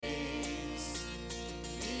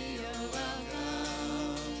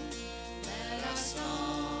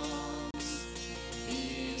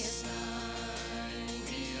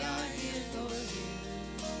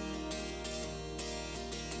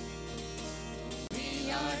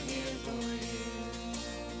are here for you.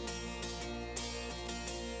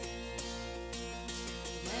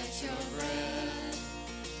 Let your breath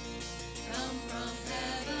come from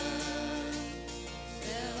heaven,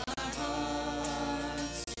 fill our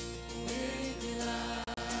hearts with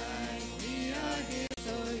delight. We are here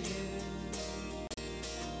for you.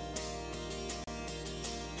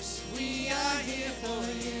 Yes, we are here for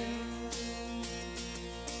you.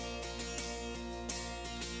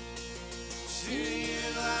 To you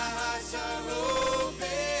our hearts are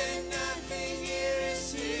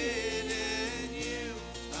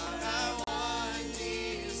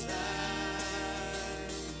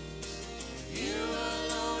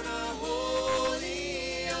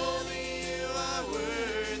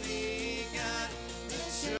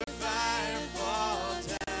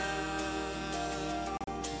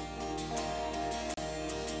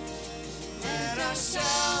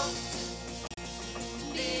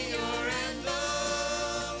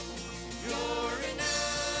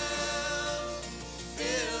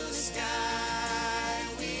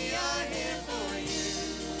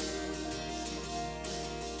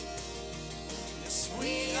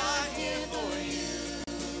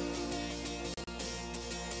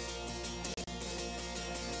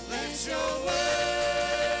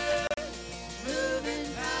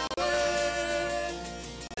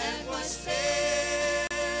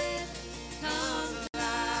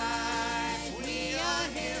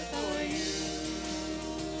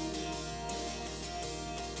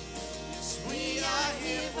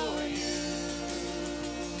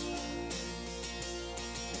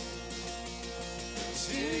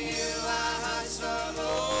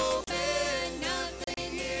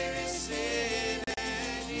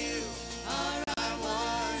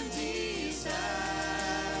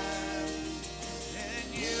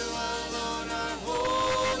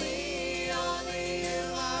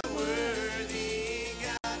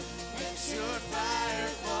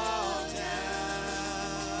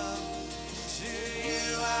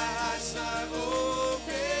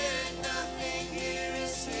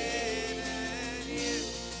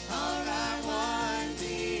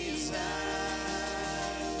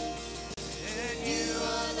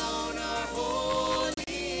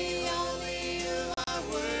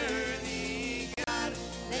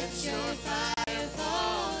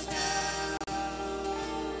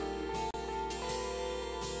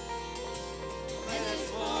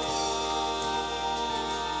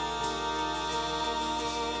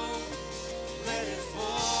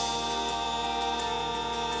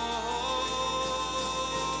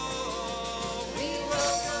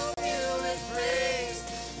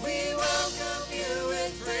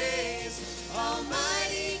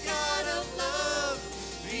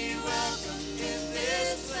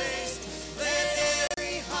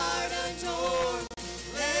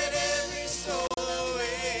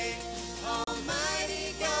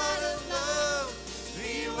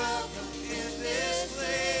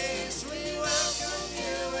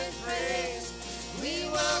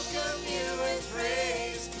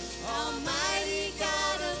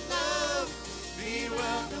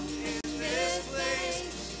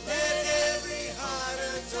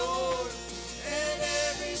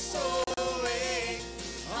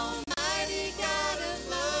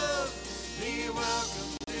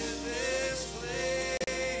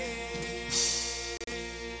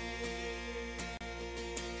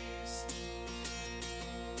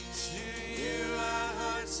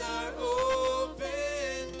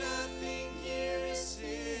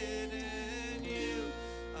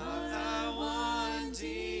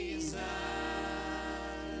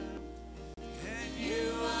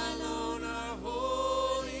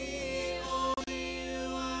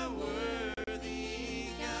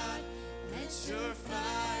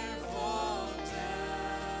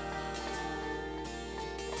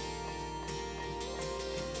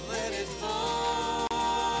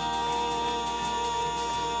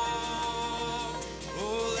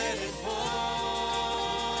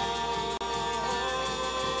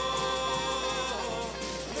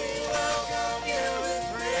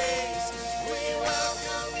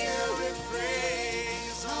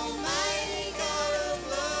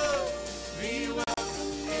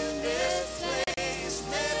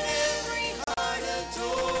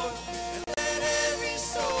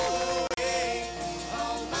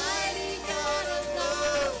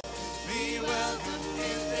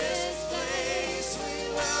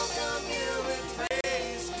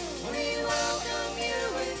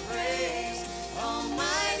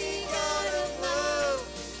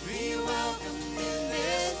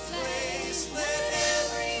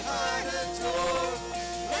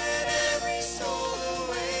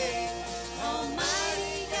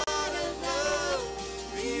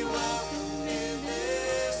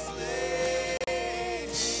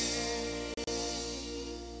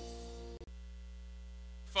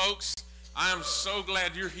I'm so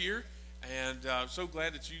glad you're here, and so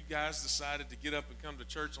glad that you guys decided to get up and come to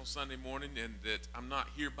church on Sunday morning, and that I'm not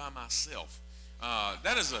here by myself.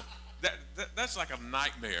 That's like a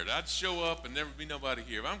nightmare. I'd show up and never be nobody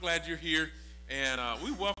here. But I'm glad you're here, and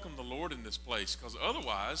we welcome the Lord in this place, because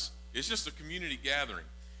otherwise it's just a community gathering.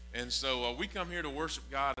 And so we come here to worship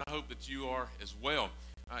God, and I hope that you are as well.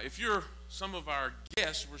 If you're some of our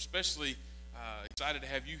guests, we're especially excited to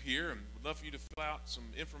have you here, and would love for you to fill out some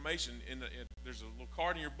information. There's a little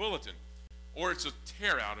card in your bulletin, or it's a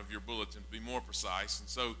tear out of your bulletin to be more precise. And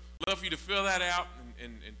so love for you to fill that out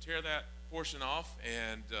and tear that portion off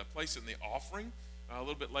and place it in the offering a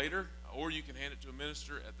little bit later, or you can hand it to a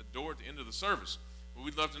minister at the door at the end of the service. But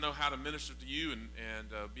we'd love to know how to minister to you and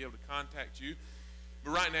be able to contact you.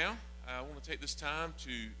 But right now, I want to take this time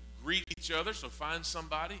to greet each other. So find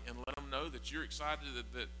somebody and let them know that you're excited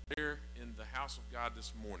that they're in the house of God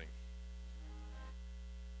this morning.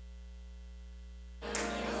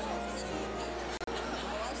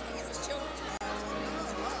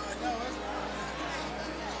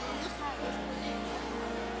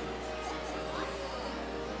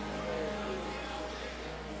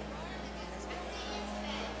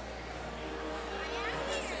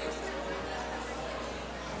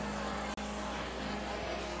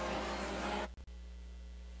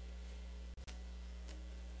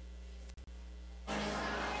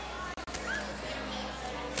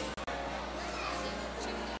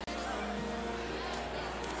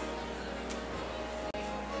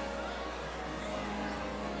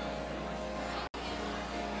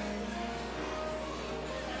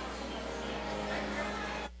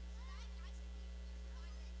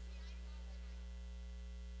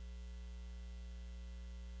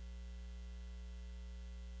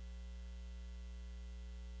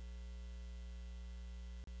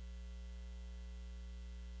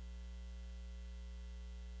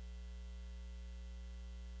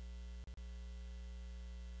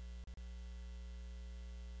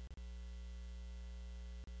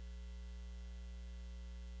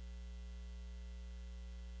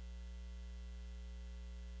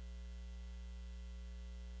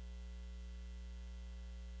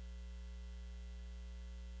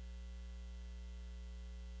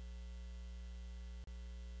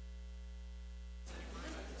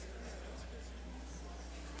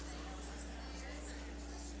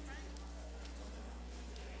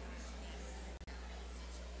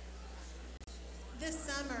 This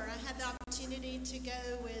summer, I had the opportunity to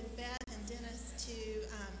go with Beth and Dennis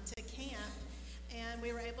to camp, and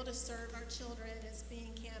we were able to serve our children as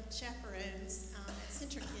being camp chaperones at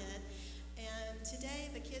CentriKid. And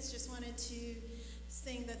today, the kids just wanted to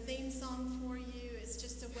sing the theme song for you. It's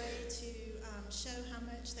just a way to show how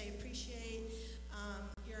much they appreciate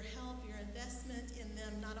your help, your investment in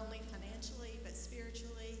them, not only financially but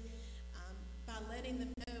spiritually, by letting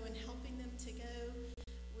them know and helping them to go.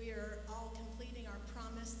 We are all completing our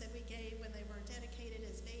promise that we gave when they were dedicated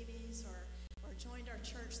as babies or joined our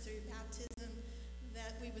church through baptism,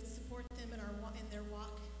 that we would support them in their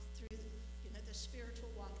walk through the spiritual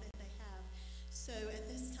walk that they have. So at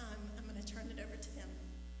this time, I'm going to turn it over to them.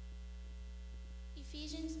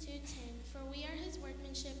 Ephesians 2:10, for we are his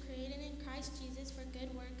workmanship, created in Christ Jesus for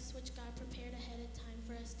good works, which God prepared ahead of time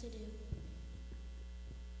for us to do.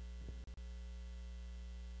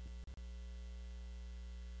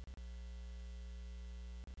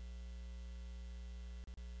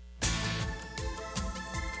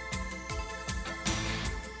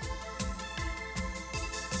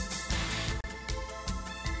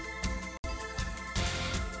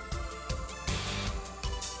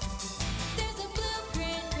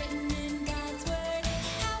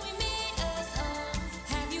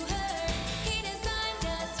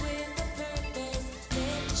 With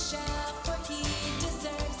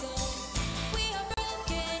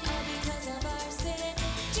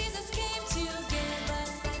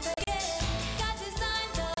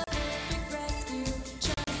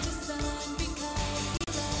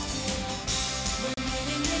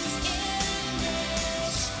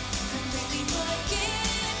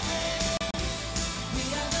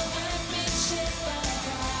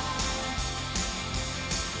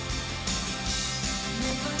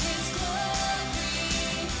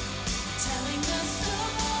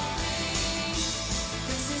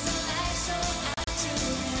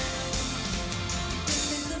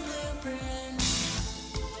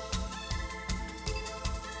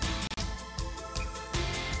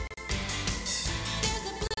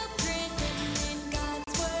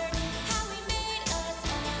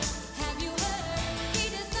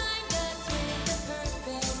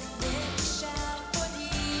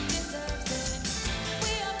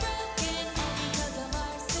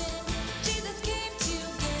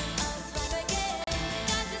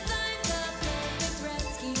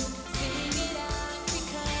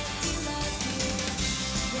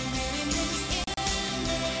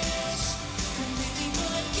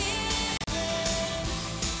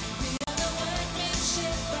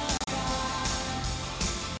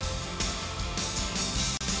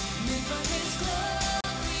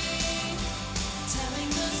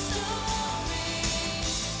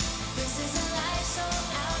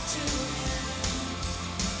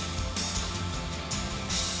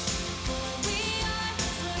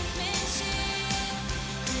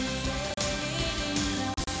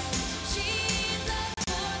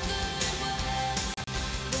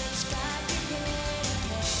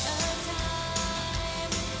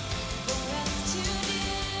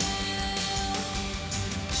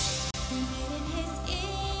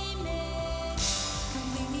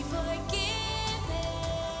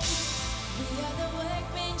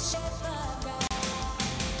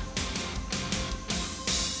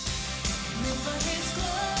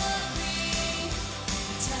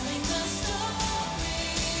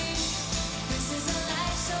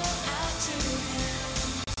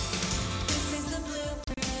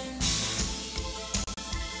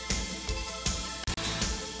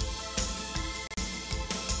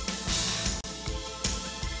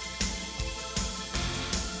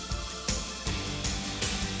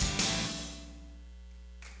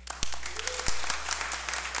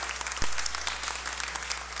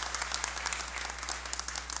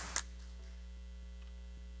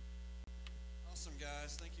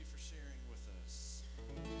guys. Thank you for sharing with us.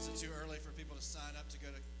 Is it too early for people to sign up to go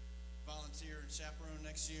to volunteer and chaperone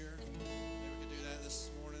next year? Maybe we could do that this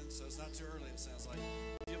morning. So it's not too early, it sounds like.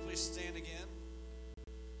 If you'll please stand again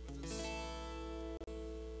with us.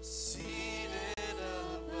 Seated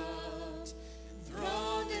above,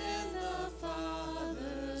 enthroned in the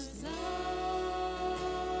Father's love,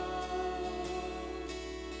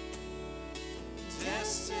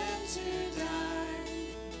 destined to die,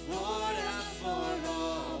 poured out for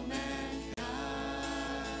all mankind.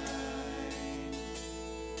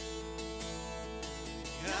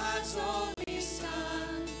 God's only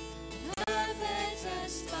Son, perfect and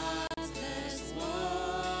spotless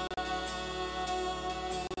one.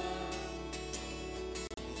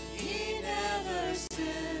 He never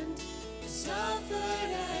sinned,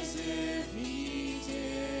 suffered as if he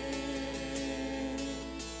did.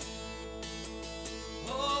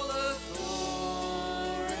 All authority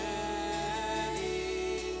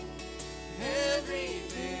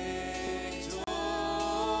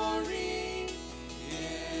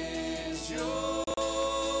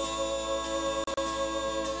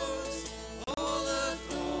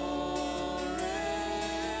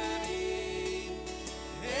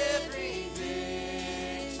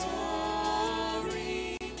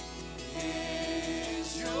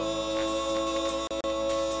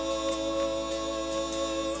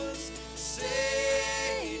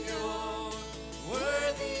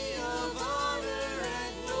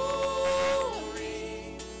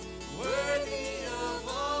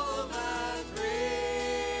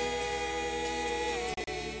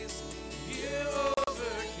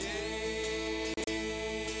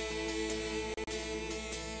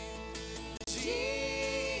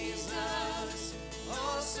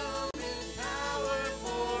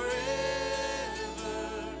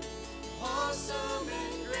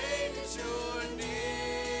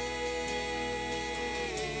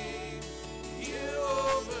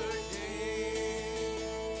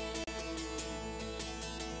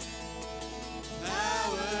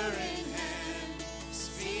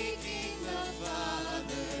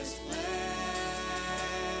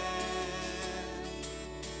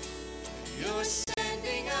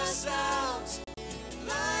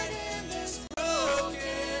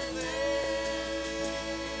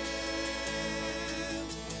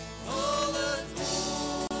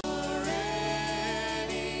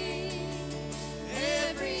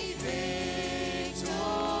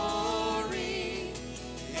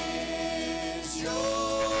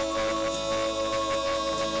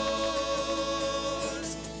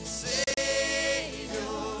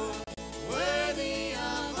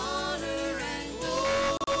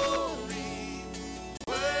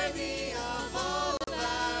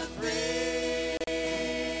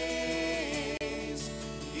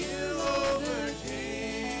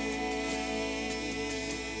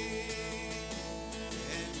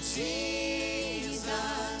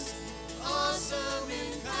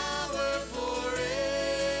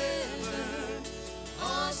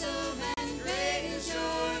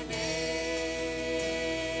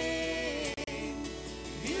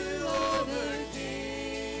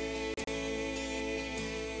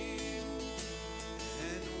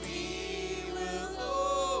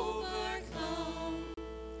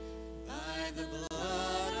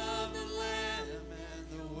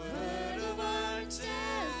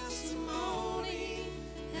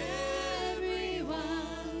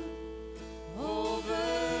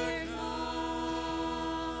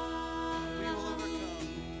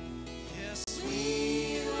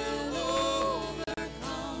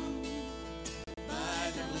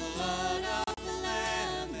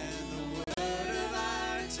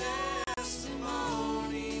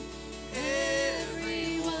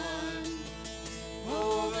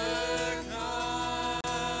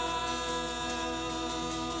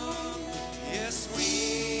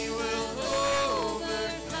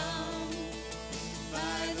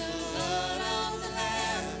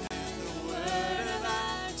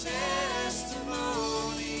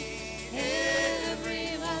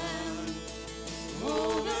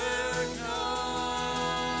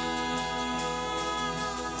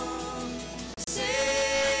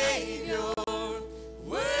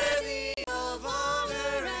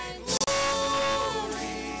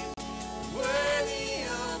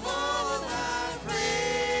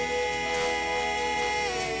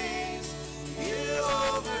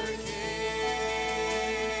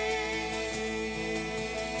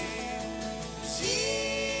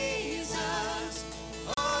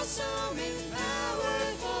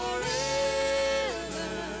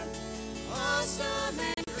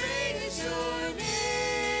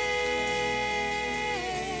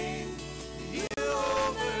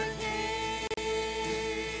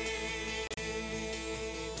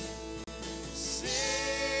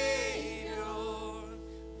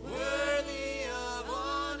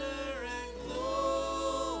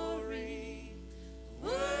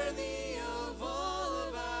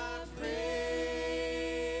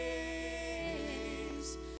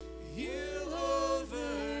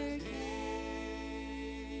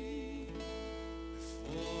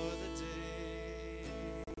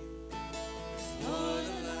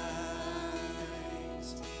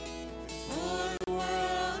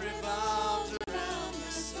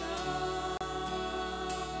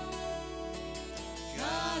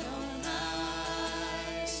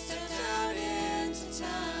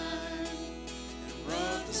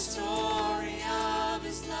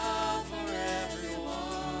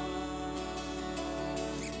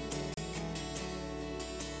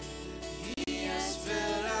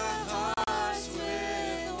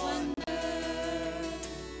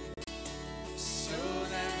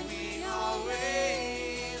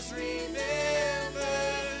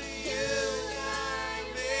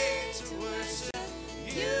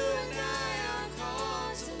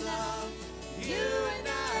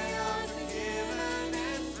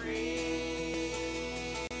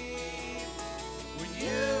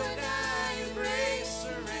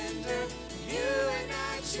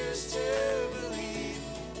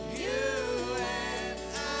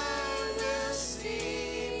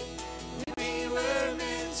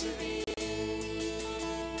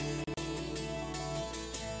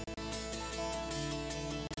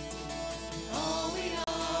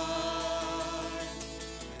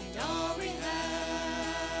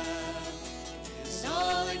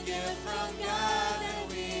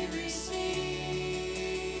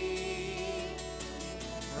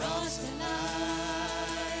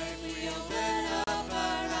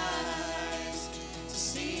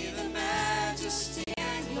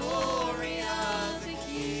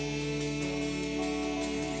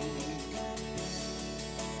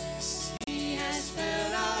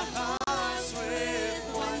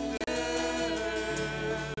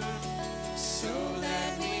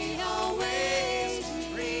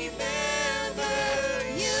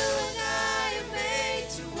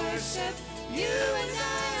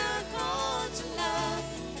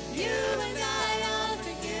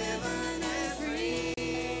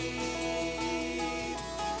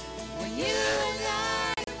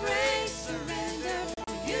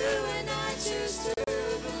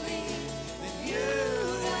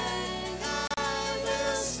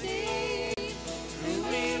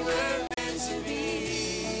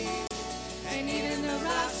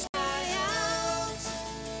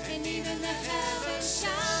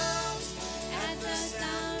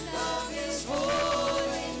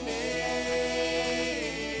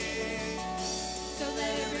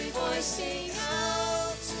sing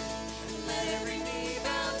out, and let every knee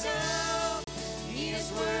bow down. He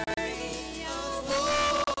is worthy of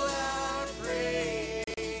all our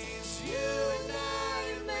praise. You and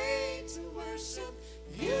I are made to worship.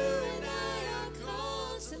 You and I are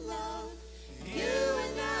called to love. You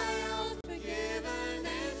and I are forgiven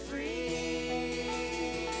and free.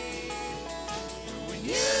 When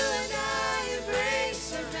you and I embrace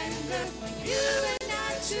surrender, when you and I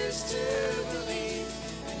choose to believe,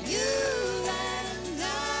 and you and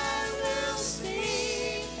I will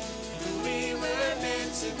sing who we were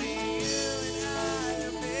meant to be. You and I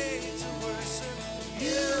are made to worship.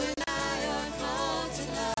 You and I are called to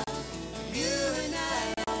love. You and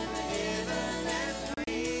I are forgiven and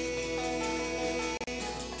free.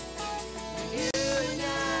 You and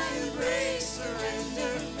I embrace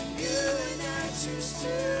surrender. You and I choose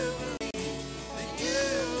to believe, and you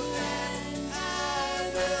and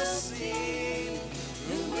I will sing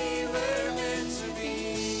who we were meant to be.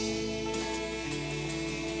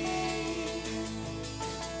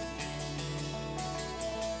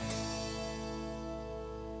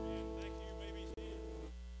 Thank you, baby.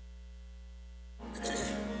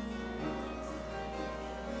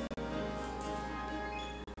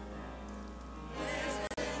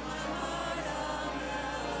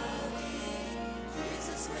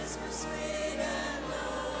 Jesus whispers sweet and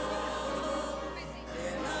low.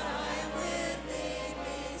 Fear not, I am with thee.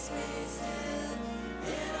 Peace be still.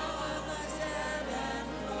 In all lives ebb and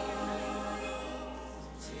flow.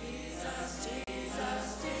 Jesus, Jesus,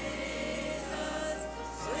 Jesus,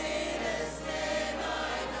 sweetest name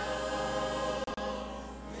I know.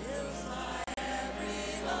 Fills my every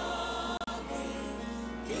longing.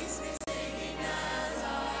 Keeps me singing as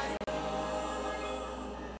I go.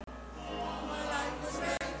 My life was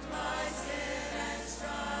wrecked by sin and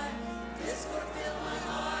strife. Discord filled my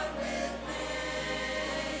heart with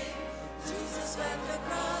pain. Jesus wept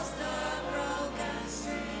across the broken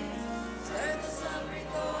streets, stirred the slumbering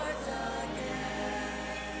chords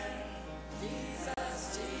again. Jesus,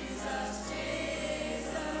 Jesus,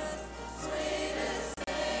 Jesus, sweetest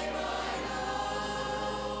name I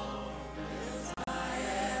know. Fills my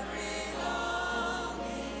every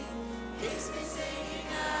longing, keeps me singing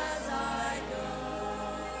as I go.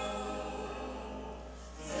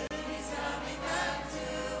 Soon he's coming back to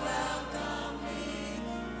welcome me,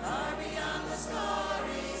 far beyond the stars.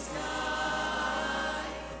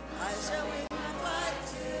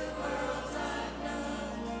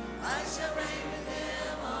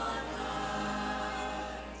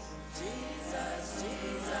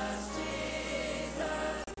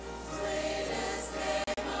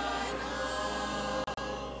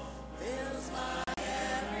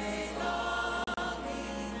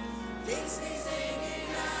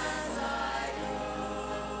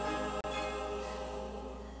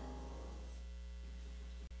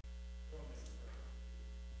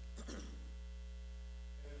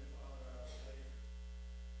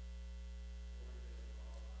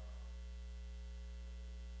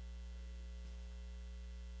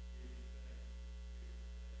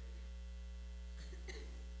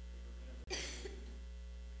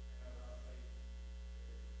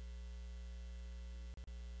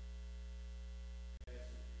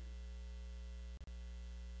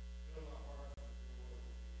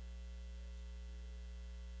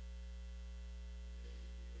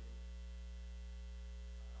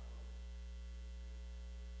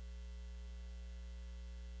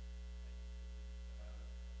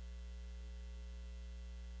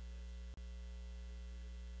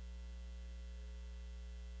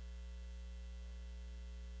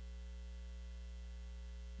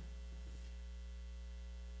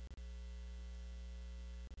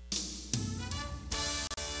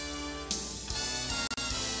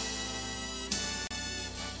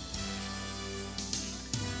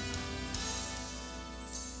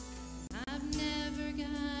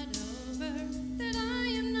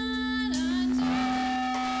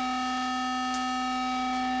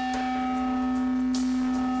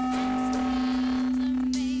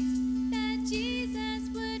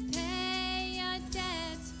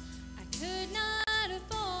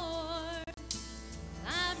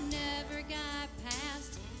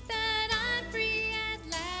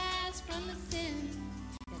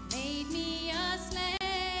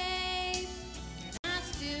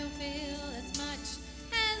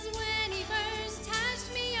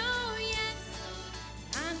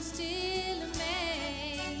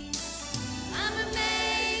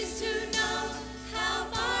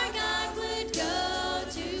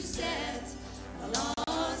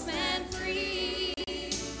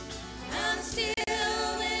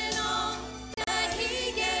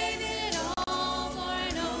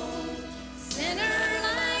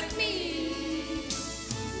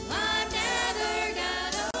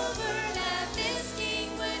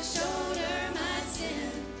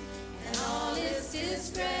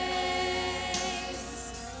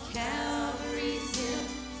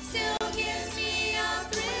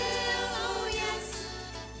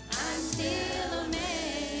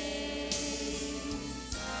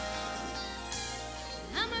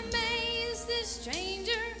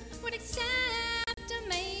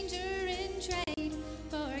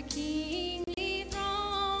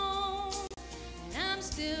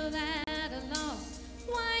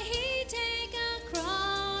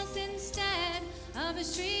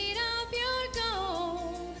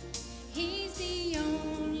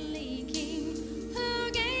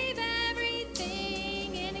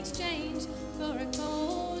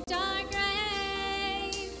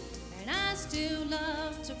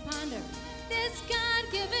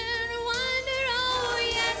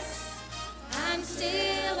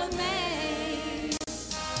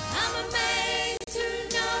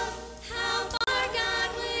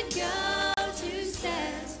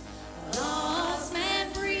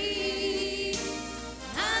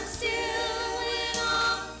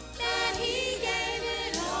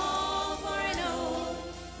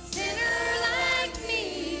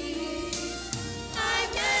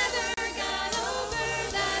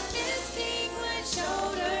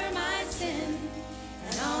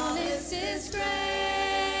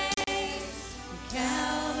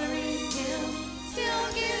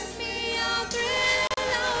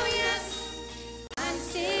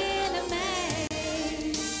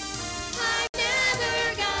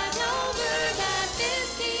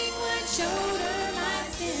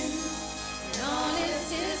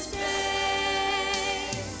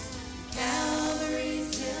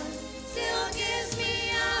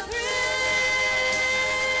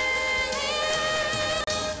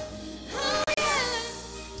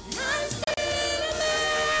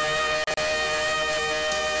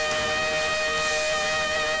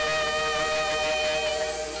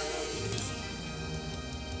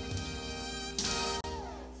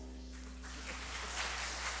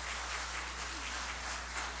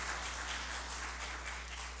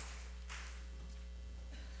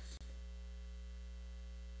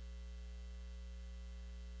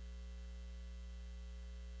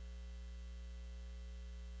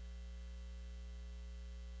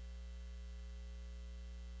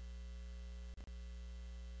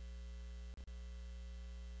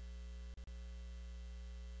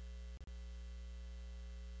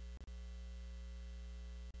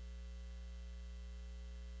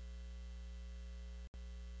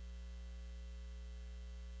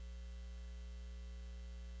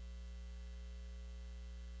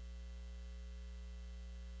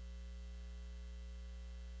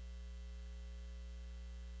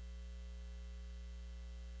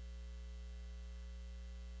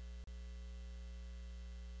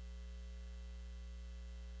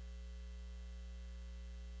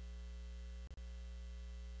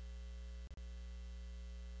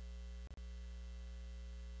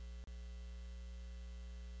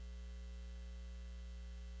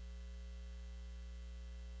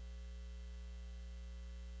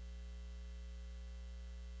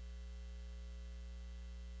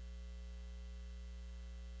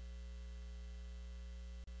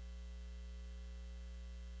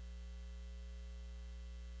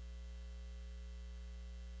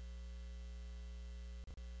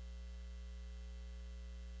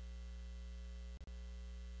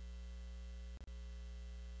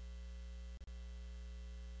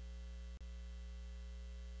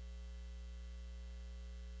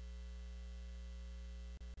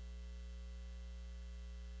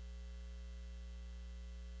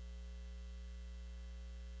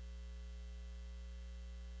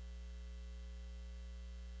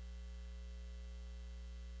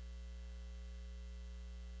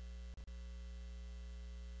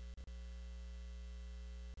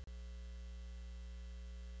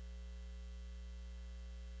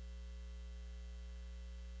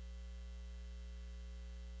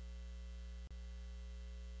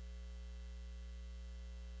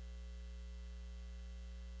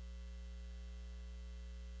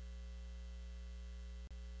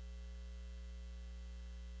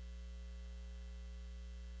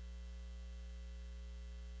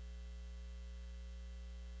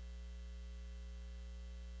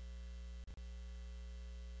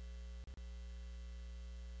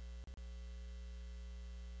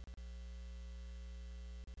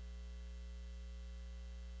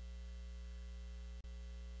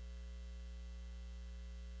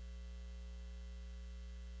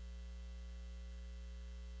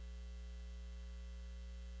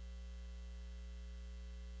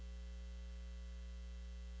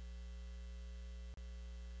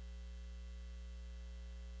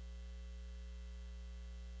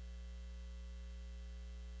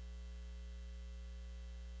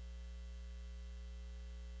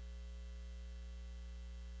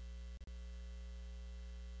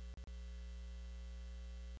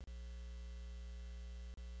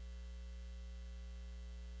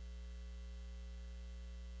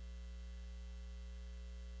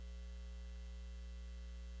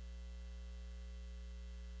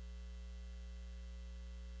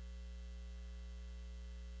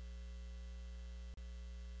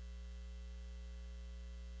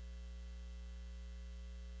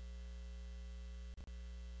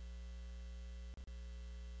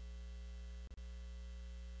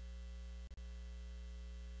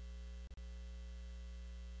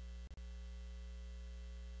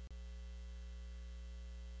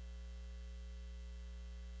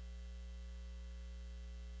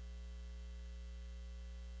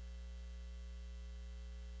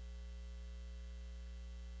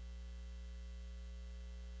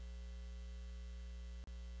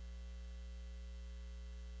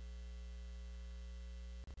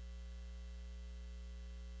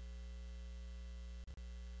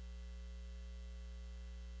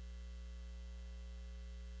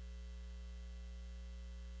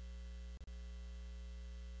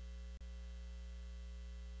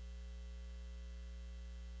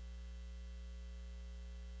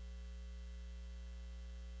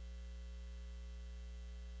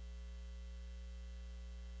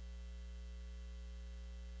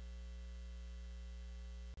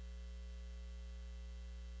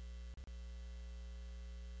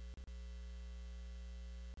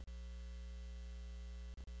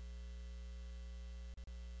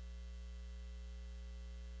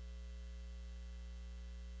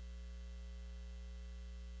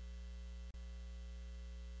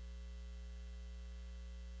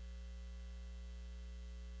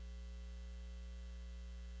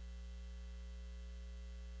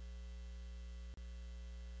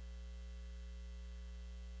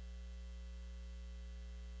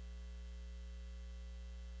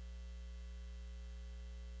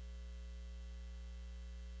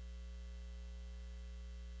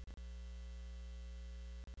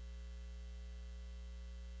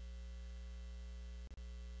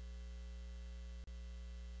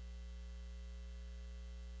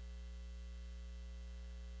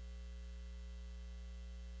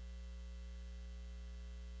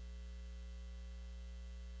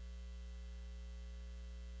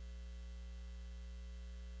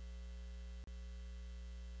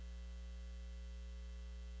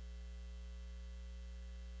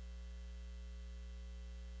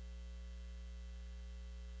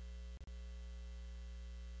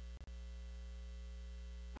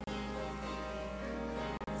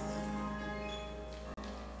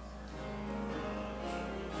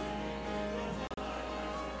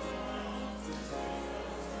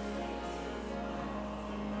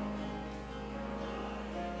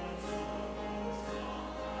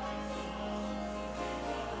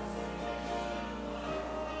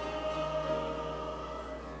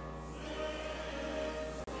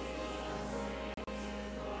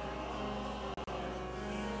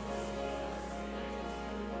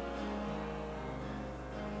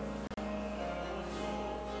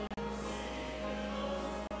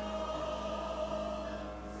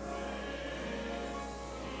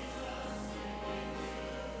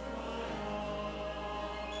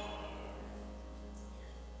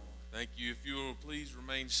 Thank you. If you will please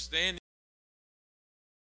remain standing.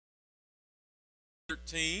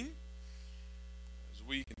 13, as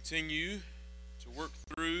we continue to work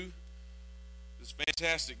through this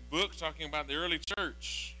fantastic book talking about the early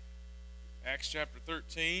church. Acts chapter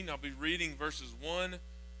 13, I'll be reading verses 1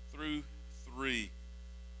 through 3.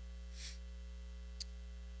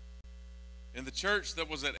 In the church that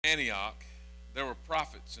was at Antioch, there were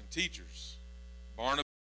prophets and teachers. Barnabas,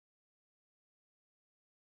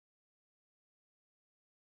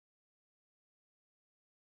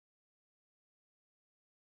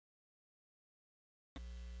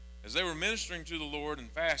 as they were ministering to the Lord and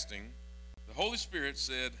fasting, the Holy Spirit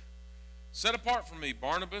said, "Set apart for me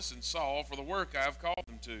Barnabas and Saul for the work I have called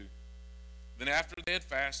them to." Then after they had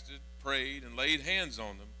fasted, prayed, and laid hands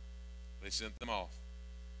on them, they sent them off.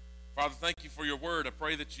 Father, thank you for your word. I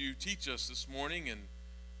pray that you teach us this morning and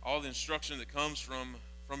all the instruction that comes from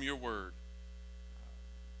your word.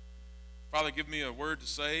 Father, give me a word to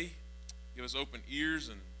say. Give us open ears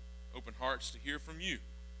and open hearts to hear from you.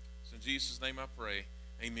 So in Jesus' name I pray.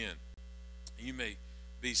 Amen. You may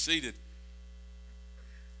be seated.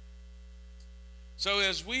 So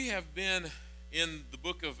as we have been in the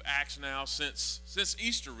book of Acts now since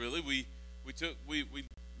Easter, really, we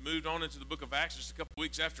moved on into the book of Acts just a couple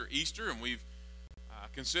weeks after Easter, and we've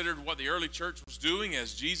considered what the early church was doing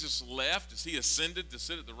as Jesus left, as he ascended to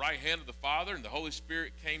sit at the right hand of the Father, and the Holy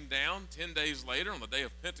Spirit came down 10 days later on the day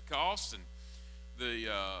of Pentecost, and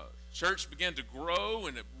the church began to grow,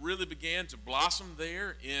 and it really began to blossom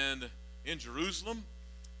there in Jerusalem.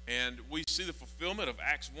 And we see the fulfillment of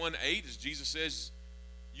Acts 1:8 as Jesus says,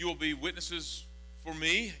 "You will be witnesses for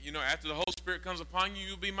me." After the Holy Spirit comes upon you,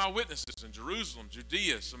 you'll be my witnesses in Jerusalem,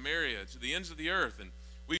 Judea, Samaria, to the ends of the earth. And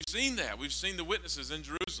we've seen that. We've seen the witnesses in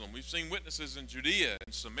Jerusalem. We've seen witnesses in Judea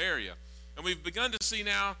and Samaria. And we've begun to see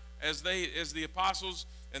now as the apostles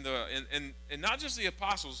and not just the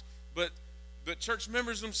apostles, but church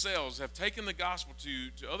members themselves have taken the gospel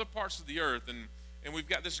to other parts of the earth. And we've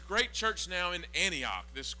got this great church now in Antioch,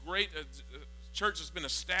 this great church that's been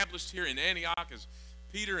established here in Antioch as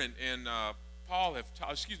Peter and Paul have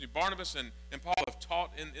Barnabas and Paul have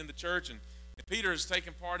taught in the church, and Peter has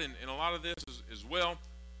taken part in a lot of this as well.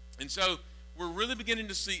 And so we're really beginning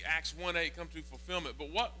to see Acts 1:8 come to fulfillment. But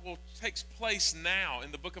what takes place now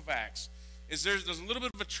in the book of Acts is there's a little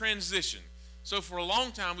bit of a transition. So for a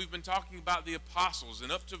long time we've been talking about the apostles,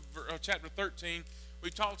 and up to chapter 13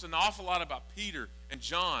 we've talked an awful lot about Peter and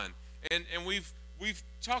John, and we've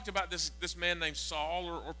talked about this man named Saul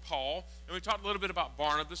or Paul, and we talked a little bit about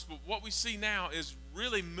Barnabas. But what we see now is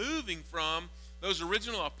really moving from those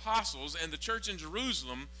original apostles and the church in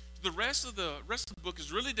Jerusalem to the rest of the book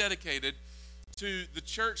is really dedicated to the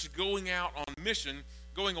church going out on mission,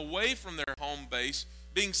 going away from their home base,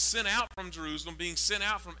 being sent out from Jerusalem, being sent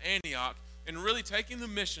out from Antioch, and really taking the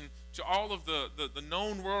mission to all of the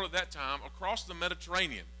known world at that time across the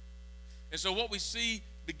Mediterranean. And so what we see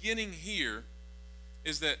beginning here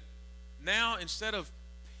is that now instead of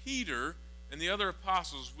Peter and the other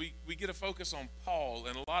apostles, we get a focus on Paul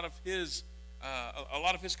and a lot of his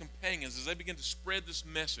companions as they begin to spread this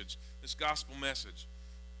message, this gospel message.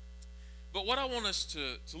 But what I want us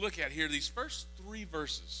to look at here, these first 3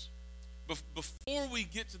 verses, before we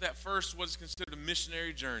get to that first, what is considered a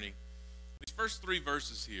missionary journey, these first 3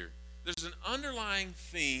 verses here, there's an underlying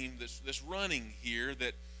theme that's running here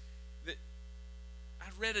that I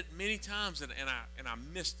read it many times and I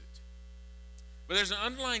missed it. But there's an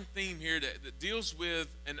underlying theme here that deals with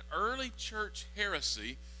an early church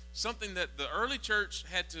heresy, something that the early church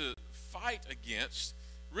had to fight against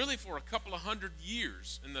really for a couple of hundred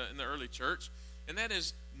years in the early church, and that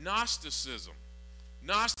is Gnosticism.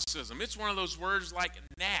 Gnosticism, it's one of those words like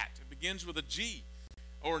gnat. It begins with a G,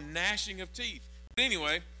 or gnashing of teeth. But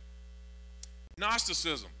anyway,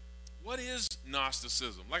 Gnosticism. What is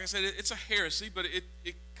Gnosticism? Like I said, it's a heresy, but it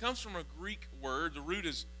comes from a Greek word. The root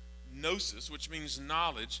is gnosis, which means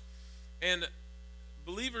knowledge. And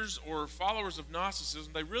believers or followers of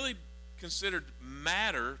Gnosticism, they really considered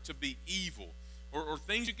matter to be evil, or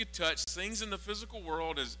things you could touch, things in the physical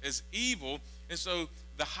world as evil. And so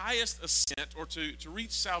the highest ascent, or to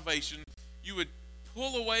reach salvation, you would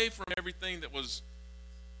pull away from everything that was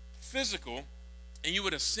physical, and you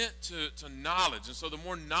would ascent to knowledge. And so the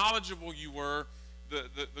more knowledgeable you were,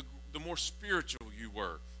 the more spiritual you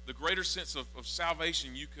were, the greater sense of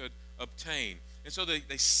salvation you could obtain. And so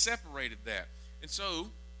they separated that. And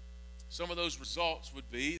so some of those results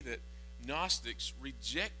would be that Gnostics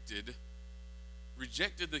rejected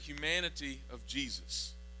the humanity of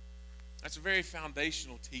Jesus. That's a very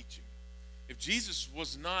foundational teaching. If Jesus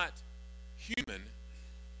was not human,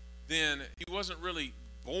 then he wasn't really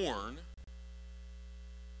born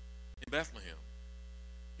in Bethlehem.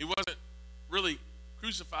 He wasn't really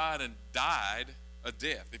crucified and died a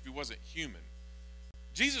death if he wasn't human.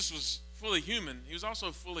 Jesus was fully human. He was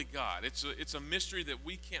also fully God. It's a mystery that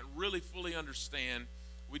we can't really fully understand.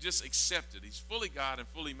 We just accept it. He's fully God and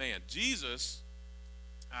fully man. Jesus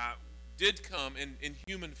did come in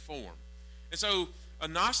human form. And so a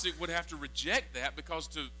Gnostic would have to reject that, because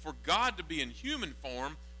for God to be in human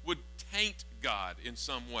form would taint God in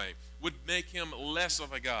some way, would make him less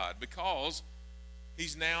of a God, because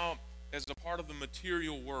he's now as a part of the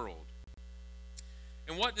material world.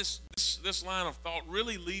 And what this line of thought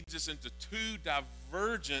really leads us into two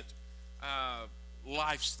divergent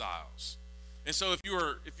lifestyles. And so if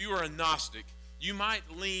you are a Gnostic, you might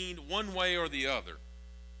lean one way or the other.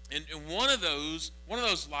 And one of those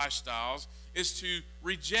lifestyles is to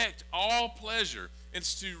reject all pleasure.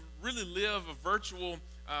 It's to really live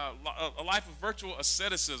a life of virtual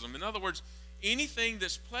asceticism. In other words, anything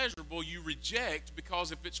that's pleasurable you reject,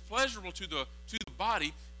 because if it's pleasurable to the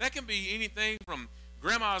body, that can be anything from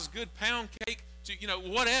grandma's good pound cake to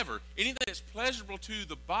whatever. Anything that's pleasurable to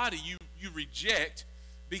the body you reject,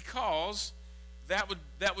 because that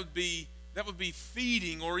would be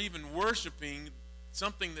feeding or even worshiping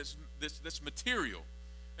something that's material.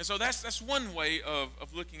 And so that's one way of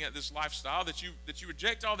looking at this lifestyle, that you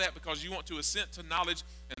reject all that because you want to assent to knowledge,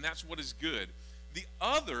 and that's what is good. The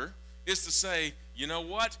other is to say, you know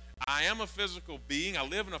what? I am a physical being. I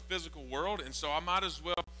live in a physical world, and so I might as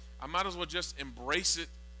well just embrace it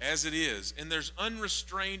as it is. And there's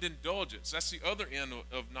unrestrained indulgence. That's the other end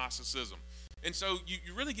of Gnosticism. And so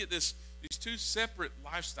you really get these two separate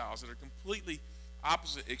lifestyles that are completely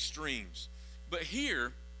opposite extremes. But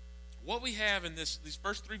here, what we have in these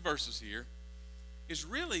first three verses here is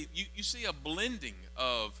really, you see a blending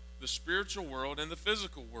of the spiritual world and the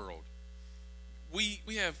physical world. We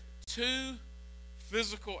have two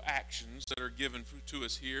physical actions that are given to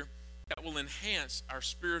us here that will enhance our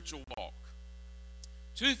spiritual walk.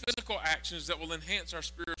 Two physical actions that will enhance our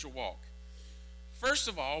spiritual walk. First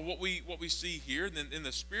of all, what we see here in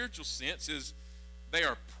the spiritual sense is they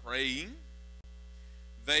are praying,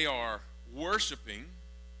 they are worshiping,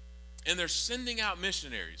 and they're sending out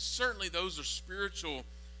missionaries. Certainly those are spiritual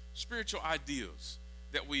ideals,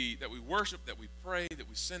 that we worship, that we pray, that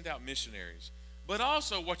we send out missionaries. But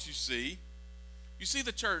also what you see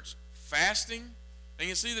the church fasting, and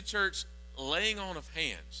you see the church laying on of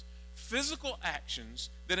hands. Physical actions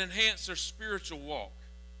that enhance their spiritual walk.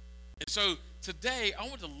 And so today I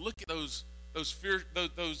want to look at those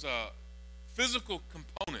physical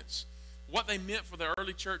components, what they meant for the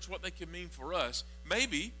early church, what they could mean for us.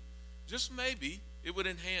 Maybe, just maybe, it would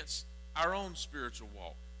enhance our own spiritual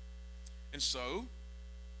walk. And so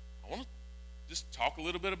I want to just talk a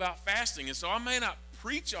little bit about fasting. And so I may not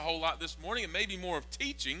preach a whole lot this morning. It may be more of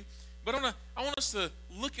teaching, but I want us to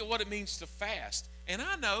look at what it means to fast. And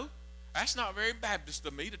I know that's not very Baptist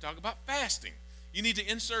of me to talk about fasting. You need to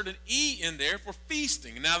insert an E in there for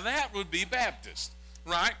feasting. Now that would be Baptist,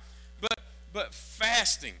 right? But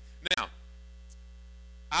fasting. Now,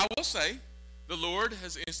 I will say the Lord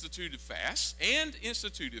has instituted fasts and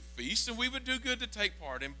instituted feasts, and we would do good to take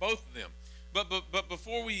part in both of them. But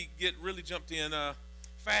before we get really jumped in,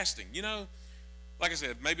 fasting, like I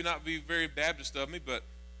said, maybe not be very Baptist of me, but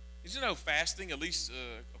did you know fasting, at least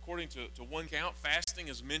according to one count, fasting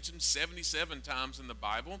is mentioned 77 times in the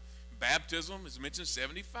Bible. Baptism is mentioned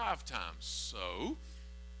 75 times. So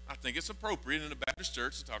I think it's appropriate in a Baptist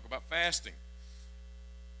church to talk about fasting.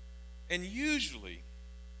 And usually,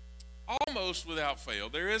 almost without fail,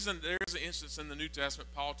 there is an instance in the New Testament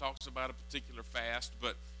Paul talks about a particular fast,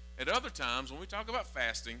 but at other times when we talk about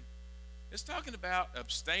fasting, it's talking about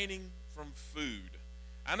abstaining from food.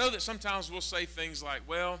 I know that sometimes we'll say things like,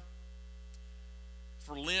 well,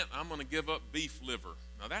 for Lent, I'm going to give up beef liver.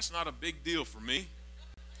 Now, that's not a big deal for me.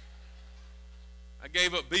 I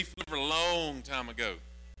gave up beef liver a long time ago.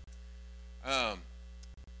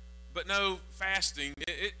 But no, fasting,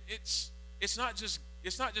 it's not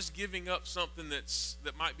just giving up something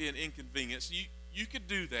that might be an inconvenience. You could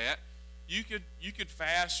do that. You could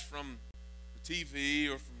fast from the TV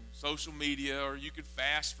or from social media, or you could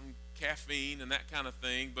fast from caffeine and that kind of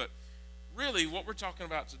thing. But really, what we're talking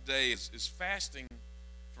about today is fasting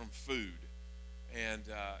from food. And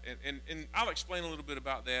I'll explain a little bit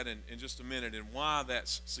about that in just a minute and why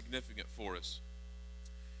that's significant for us.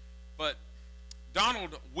 But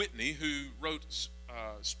Donald Whitney, who wrote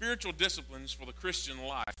Spiritual Disciplines for the Christian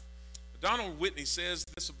Life, Donald Whitney says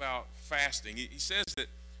this about fasting. He says that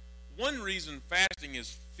one reason fasting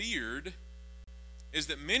is feared is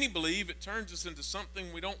that many believe it turns us into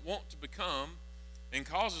something we don't want to become, and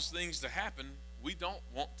causes things to happen we don't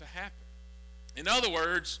want to happen. In other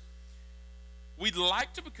words, we'd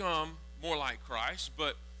like to become more like Christ,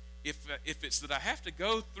 but if it's that I have to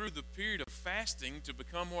go through the period of fasting to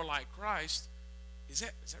become more like Christ, is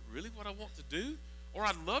that really what I want to do? Or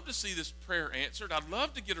I'd love to see this prayer answered. I'd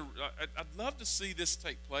love to see this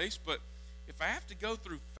take place, but if I have to go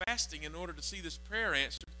through fasting in order to see this prayer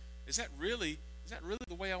answered, is that really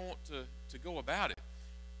the way I want to go about it?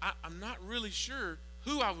 I'm not really sure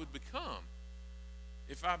who I would become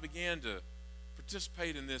if I began to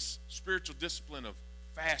participate in this spiritual discipline of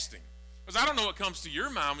fasting. Because I don't know what comes to your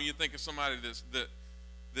mind when you think of somebody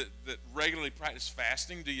that regularly practices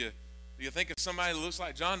fasting. Do you think of somebody that looks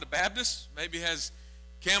like John the Baptist? Maybe has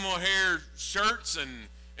camel hair shirts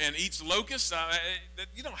and eats locusts?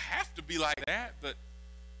 You don't have to be like that, but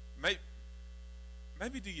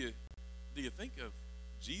maybe do you think of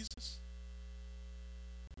Jesus?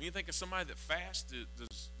 When you think of somebody that fasts,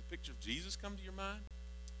 does the picture of Jesus come to your mind?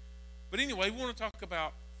 But anyway, we want to talk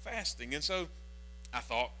about fasting. And so I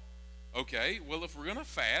thought, okay, well, if we're going to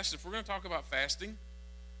fast, if we're going to talk about fasting,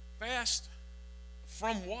 fast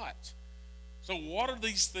from what? So what are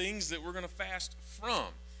these things that we're going to fast from?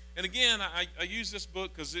 And again, I use this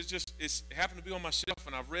book because it happened to be on my shelf,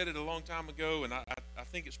 and I've read it a long time ago, and I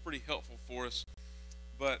think it's pretty helpful for us.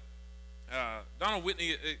 But Donald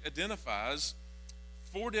Whitney identifies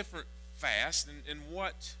 4 different fasts and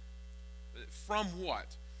what, from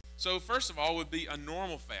what. So first of all would be a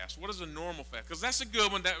normal fast. What is a normal fast? Because that's a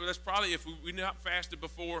good one. That's probably, if we've not fasted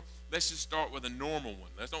before, let's just start with a normal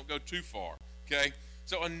one. Let's don't go too far, okay?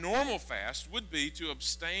 So a normal fast would be to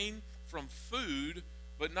abstain from food,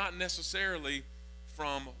 but not necessarily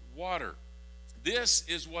from water. This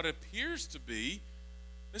is what appears to be,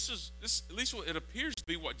 at least what it appears to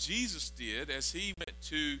be what Jesus did as he went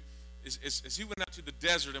out to the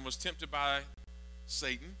desert and was tempted by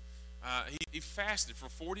Satan. He fasted for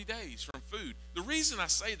 40 days from food. The reason I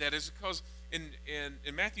say that is because in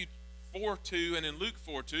Matthew 4:2 and in Luke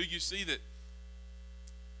 4:2, you see that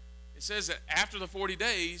it says that after the 40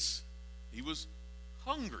 days, he was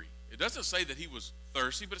hungry. It doesn't say that he was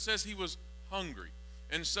thirsty, but it says he was hungry.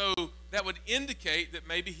 And so that would indicate that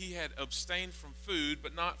maybe he had abstained from food,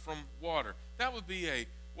 but not from water. That would be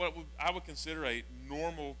I would consider a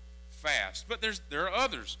normal fast. But there are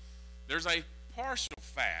others. There's a partial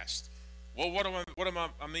fast. Well, what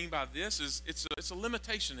I mean by this is it's a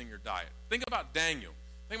limitation in your diet. Think about Daniel.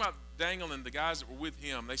 Think about Daniel and the guys that were with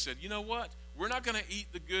him. They said, you know what? We're not going to eat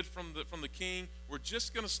the good from the king. We're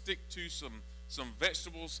just going to stick to some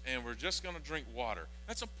vegetables, and we're just going to drink water.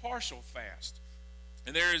 That's a partial fast.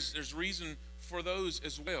 And there's reason for those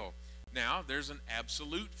as well. Now there's an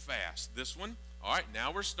absolute fast. This one, all right.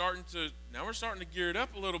 Now we're starting to gear it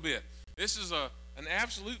up a little bit. This is an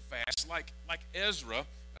absolute fast, like Ezra.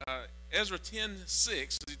 Ezra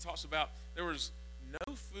 10:6, he talks about there was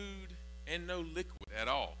no food and no liquid at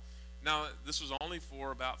all. Now, this was only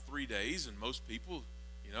for about 3 days, and most people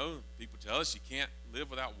tell us you can't live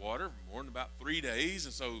without water for more than about 3 days,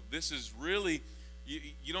 and so this is really,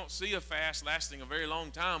 you don't see a fast lasting a very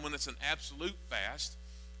long time when it's an absolute fast,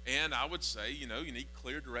 and I would say, you need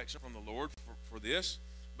clear direction from the Lord for this,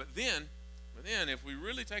 but then, if we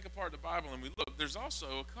really take apart the Bible and we look, there's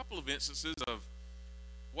also a couple of instances of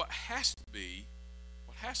what has to be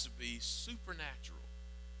supernatural.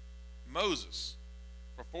 Moses,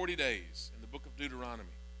 for 40 days in the book of Deuteronomy,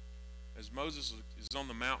 as Moses is on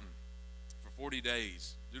the mountain for 40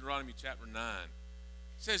 days, Deuteronomy chapter 9, it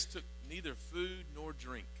says took neither food nor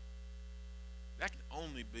drink. That can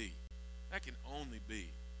only be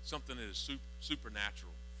something that is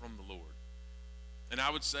supernatural from the Lord. And I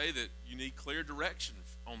would say that you need clear direction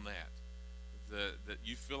on that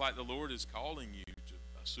you feel like the Lord is calling you to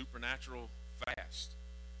a supernatural fast.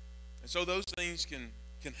 And so those things can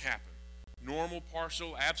happen. Normal,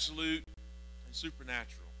 partial, absolute, and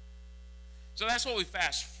supernatural. So that's what we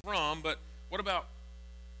fast from, but what about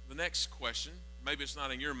the next question? Maybe it's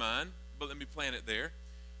not in your mind, but let me plant it there.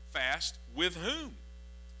 Fast with whom?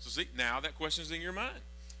 So see, now that question's in your mind.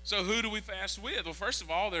 So who do we fast with? Well, first of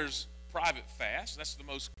all, there's private fast. That's the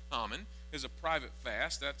most common, is a private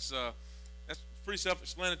fast. That's pretty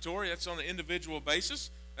self-explanatory. That's on an individual basis.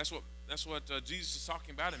 That's what Jesus is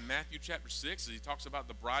talking about in Matthew chapter 6. He talks about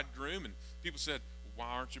the bridegroom, and people said, why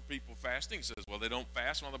aren't your people fasting? He says, well, they don't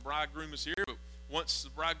fast while the bridegroom is here, but once the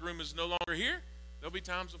bridegroom is no longer here, there'll be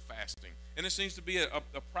times of fasting. And it seems to be a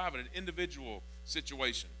private, an individual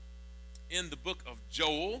situation. In the book of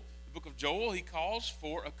Joel, he calls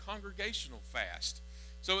for a congregational fast.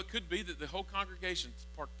 So it could be that the whole congregation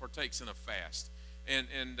partakes in a fast.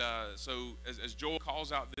 And so as Joel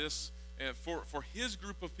calls out this, for his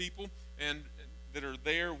group of people and that are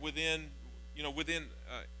there within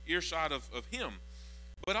earshot of him.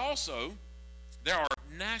 But also, there are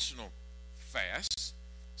national fasts.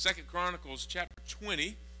 2 Chronicles chapter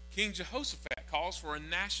 20, King Jehoshaphat calls for a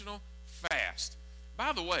national fast.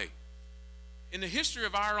 By the way, in the history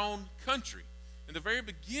of our own country, in the very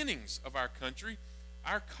beginnings of our country,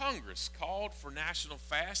 our Congress called for national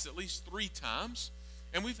fast at least 3 times,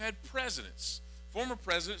 and we've had presidents, former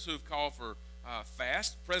presidents who have called for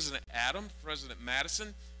fast. President Adams, President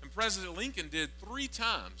Madison, and President Lincoln did 3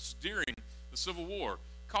 times during the Civil War,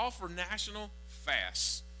 call for national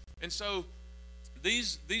fasts. And so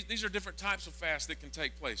these are different types of fasts that can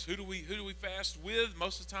take place. Who do we fast with?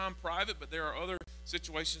 Most of the time private, but there are other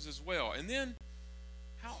situations as well. And then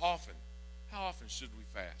how often should we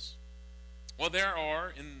fast? Well, there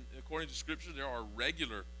are, according to Scripture, there are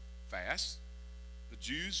regular fasts. The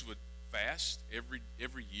Jews would fast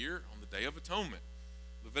every year on the Day of Atonement.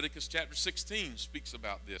 Leviticus chapter 16 speaks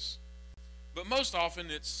about this. But most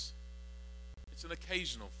often it's an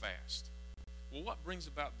occasional fast. Well, what brings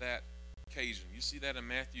about that occasion? You see that in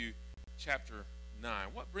Matthew chapter 9.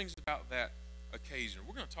 What brings about that occasion?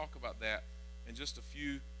 We're going to talk about that in just a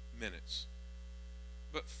few minutes.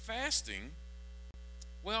 But fasting,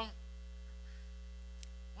 well,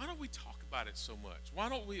 why don't we talk about it so much? Why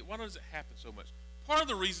does it happen so much? Part of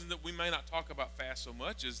the reason that we may not talk about fast so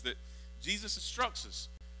much is that Jesus instructs us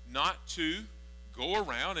not to go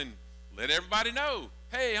around and let everybody know,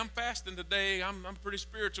 hey, I'm fasting today. I'm a pretty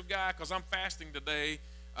spiritual guy because I'm fasting today.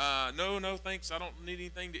 No, thanks. I don't need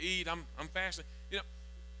anything to eat. I'm fasting.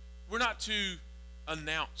 We're not to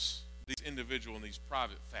announce these individual and these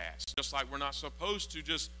private fasts, just like we're not supposed to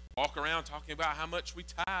just walk around talking about how much we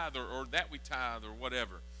tithe or that we tithe or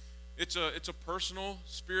whatever. It's a personal,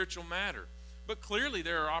 spiritual matter. But clearly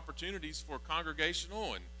there are opportunities for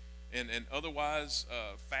congregational and otherwise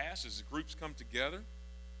fasts as groups come together.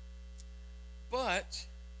 But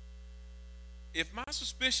if my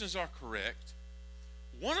suspicions are correct,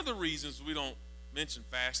 one of the reasons we don't mention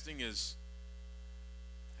fasting is,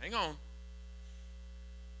 hang on,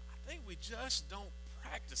 I think we just don't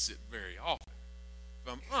practice it very often.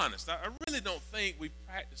 If I'm honest, I really don't think we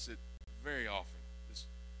practice it very often, this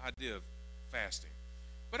idea of fasting.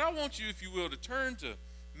 But I want you, if you will, to turn to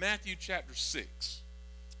Matthew chapter 6.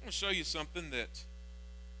 I'm going to show you something that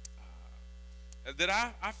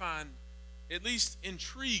I find at least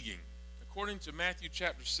intriguing. According to Matthew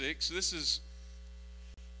chapter 6, this is,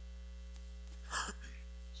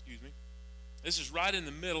 excuse me, this is right in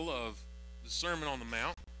the middle of the Sermon on the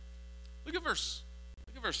Mount. Look at verse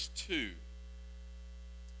 2. Look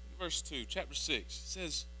at verse 2, chapter 6. It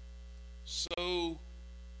says, so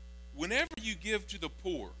whenever you give to the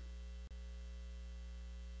poor.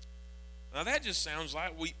 Now that just sounds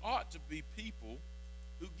like we ought to be people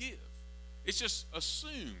who give. It's just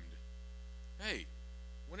assumed. Hey,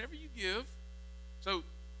 whenever you give, so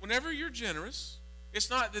whenever you're generous, it's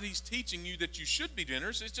not that he's teaching you that you should be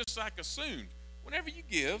generous. It's just like assumed. Whenever you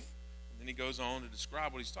give, and then he goes on to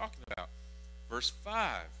describe what he's talking about. Verse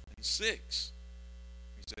 5 and 6,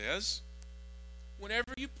 he says,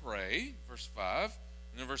 whenever you pray, verse 5,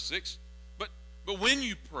 and then verse 6, but when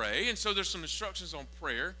you pray, and so there's some instructions on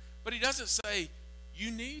prayer, but he doesn't say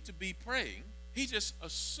you need to be praying. He just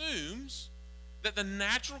assumes that the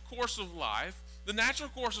natural course of life, the natural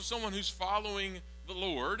course of someone who's following the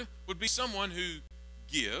Lord would be someone who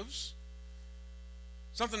gives.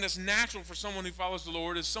 Something that's natural for someone who follows the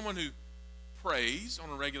Lord is someone who prays on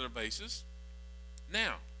a regular basis.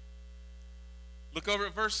 Now, look over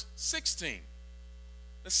at verse 16.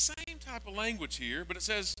 The same type of language here, but it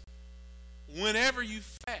says, whenever you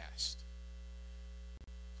fast.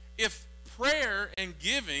 If prayer and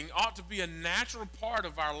giving ought to be a natural part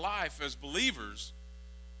of our life as believers,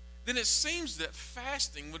 then it seems that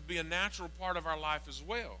fasting would be a natural part of our life as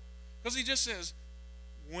well. Because he just says,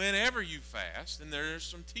 whenever you fast, and there's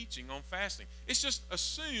some teaching on fasting. It's just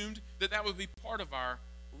assumed that that would be part of our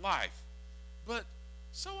life. But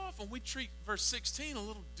so often we treat verse 16 a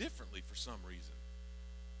little differently for some reason.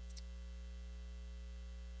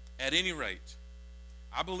 At any rate,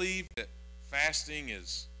 I believe that fasting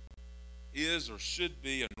is or should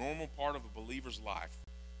be a normal part of a believer's life,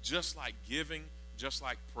 just like giving, just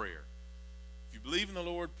like prayer. If you believe in the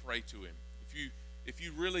Lord, pray to him. If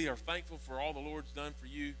you really are thankful for all the Lord's done for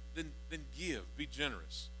you, then give, be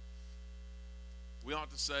generous. We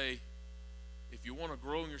ought to say, if you want to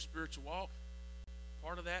grow in your spiritual walk,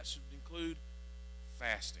 part of that should include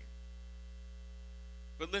fasting.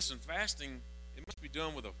 But listen, fasting, it must be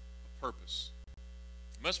done with a purpose.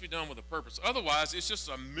 Must be done with a purpose. Otherwise, it's just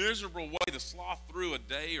a miserable way to sloth through a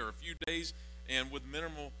day or a few days and with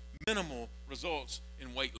minimal results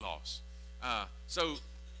in weight loss. So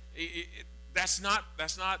that's not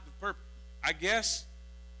the purpose. I guess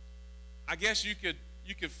you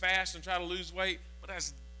could fast and try to lose weight, but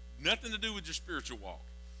that's nothing to do with your spiritual walk.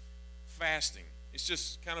 Fasting, it's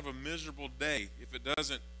just kind of a miserable day if it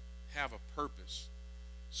doesn't have a purpose.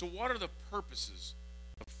 So what are the purposes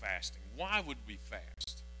of fasting? Why would we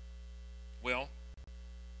fast? Well,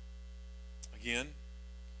 again,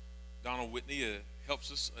 Donald Whitney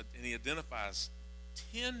helps us, and he identifies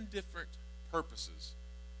 10 different purposes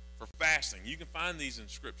for fasting. You can find these in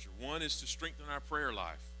Scripture. One is to strengthen our prayer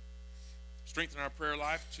life. Strengthen our prayer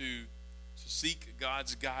life to seek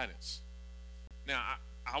God's guidance. Now,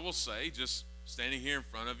 I will say, just standing here in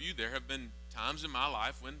front of you, there have been times in my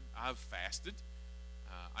life when I've fasted.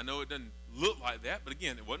 I know it doesn't look like that, but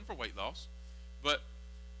again, it wasn't for weight loss. But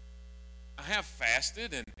I have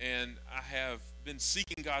fasted, and I have been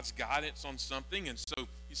seeking God's guidance on something. And so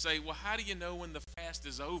you say, well, how do you know when the fast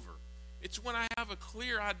is over? It's when I have a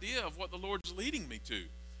clear idea of what the Lord's leading me to.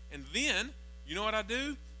 And then, you know what I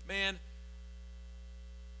do? Man,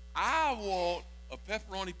 I want a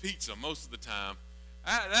pepperoni pizza most of the time.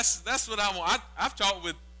 That's what I want. I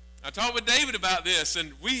talked with David about this,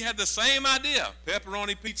 and we had the same idea.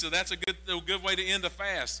 Pepperoni pizza, that's a good way to end a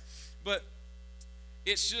fast. But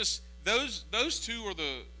it's just those two are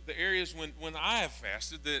the areas when I have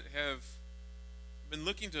fasted that have been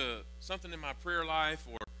looking to something in my prayer life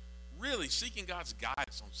or really seeking God's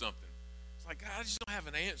guidance on something. It's like, God, I just don't have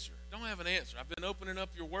an answer. Don't have an answer. I've been opening up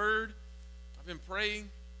your word. I've been praying.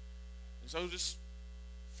 And so just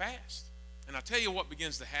fast. And I tell you what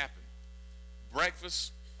begins to happen.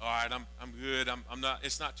 Breakfast, all right, I'm good. I'm not.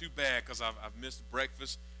 It's not too bad because I've missed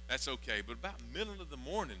breakfast. That's okay. But about middle of the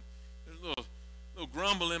morning, there's a little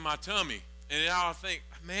grumble in my tummy, and now I think,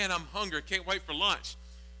 man, I'm hungry. Can't wait for lunch,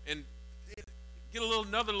 and get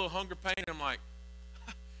another little hunger pain. And I'm like,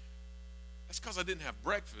 that's because I didn't have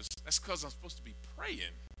breakfast. That's because I'm supposed to be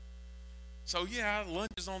praying. So yeah,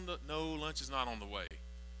 lunch is lunch is not on the way.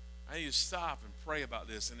 I need to stop and pray about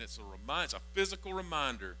this, and it's a physical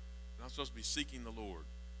reminder that I'm supposed to be seeking the Lord.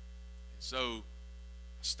 And so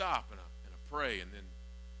I stop and I pray, and then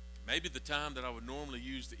maybe the time that I would normally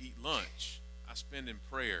use to eat lunch, I spend in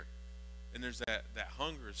prayer. And there's that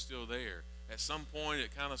hunger is still there. At some point,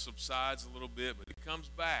 it kind of subsides a little bit, but it comes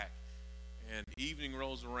back, and evening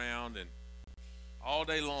rolls around, and all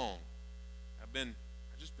day long, I've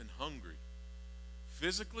just been hungry.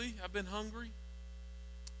 Physically, I've been hungry.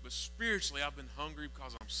 But spiritually, I've been hungry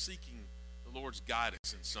because I'm seeking the Lord's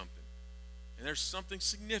guidance in something. And there's something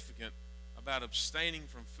significant about abstaining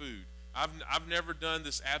from food. I've never done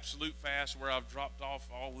this absolute fast where I've dropped off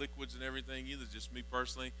all liquids and everything, either just me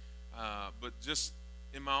personally. But just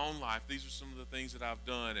in my own life, these are some of the things that I've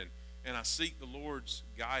done. And I seek the Lord's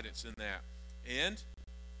guidance in that. And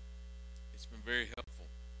it's been very helpful.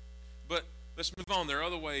 But let's move on. There are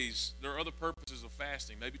other ways. There are other purposes of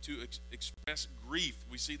fasting. Maybe to express grief.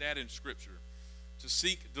 We see that in Scripture. To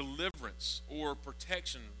seek deliverance or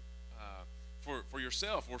protection for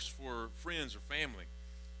yourself or for friends or family.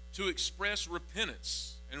 To express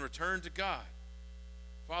repentance and return to God.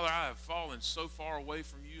 Father, I have fallen so far away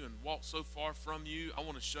from you and walked so far from you. I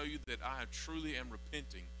want to show you that I truly am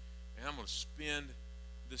repenting, and I'm going to spend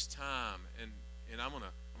this time and I'm going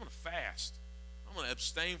to fast. I'm going to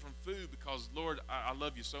abstain from food because, Lord, I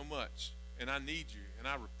love you so much, and I need you, and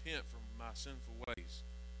I repent from my sinful ways.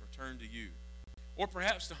 Return to you. Or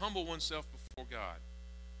perhaps to humble oneself before God.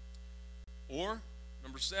 Or,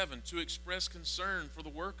 number 7, to express concern for the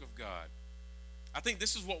work of God. I think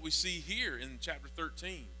this is what we see here in chapter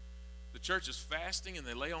 13. The church is fasting, and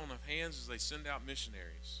they lay on of hands as they send out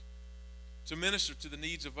missionaries. To minister to the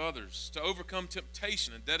needs of others. To overcome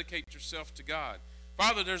temptation and dedicate yourself to God.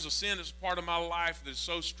 Father, there's a sin that's a part of my life that is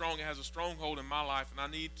so strong, it has a stronghold in my life, and I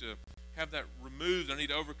need to have that removed. I need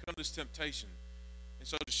to overcome this temptation. And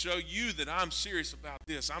so to show you that I'm serious about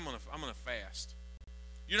this, I'm gonna fast.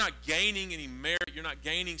 You're not gaining any merit. You're not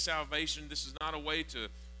gaining salvation. This is not a way to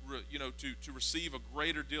receive a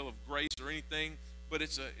greater deal of grace or anything, but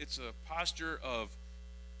it's a posture of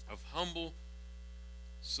humble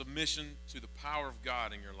submission to the power of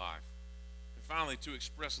God in your life. And finally, to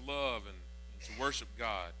express love and to worship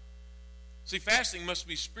God. See, fasting must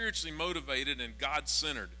be spiritually motivated and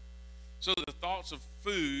God-centered, so that the thoughts of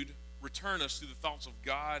food return us to the thoughts of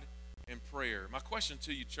God and prayer. My question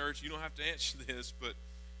to you, church, you don't have to answer this, but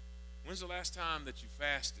when's the last time that you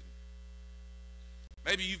fasted?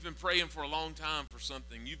 Maybe you've been praying for a long time for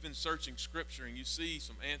something. You've been searching Scripture, and you see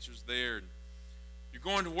some answers there. You're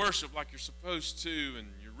going to worship like you're supposed to, and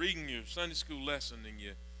you're reading your Sunday school lesson,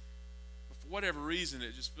 but for whatever reason,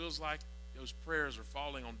 it just feels like those prayers are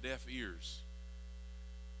falling on deaf ears.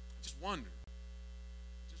 Just wonder,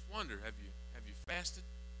 have you fasted?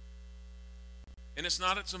 And it's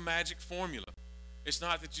a magic formula. It's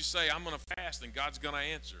not that you say, I'm going to fast and God's going to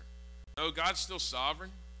answer. No, God's still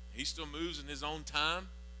sovereign. He still moves in his own time.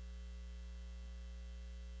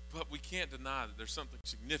 But we can't deny that there's something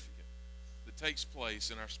significant that takes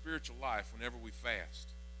place in our spiritual life whenever we fast.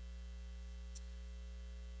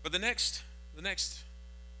 But the next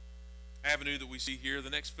avenue that we see here, the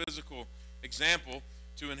next physical example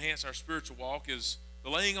to enhance our spiritual walk, is the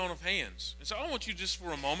laying on of hands. And so I want you just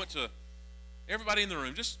for a moment to, everybody in the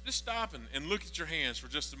room, just stop and look at your hands for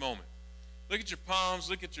just a moment. Look at your palms,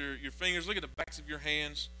 look at your fingers, look at the backs of your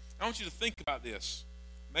hands. I want you to think about this.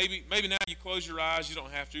 Maybe now you close your eyes, you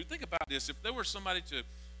don't have to. Think about this. If there were somebody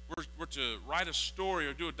were to write a story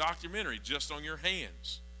or do a documentary just on your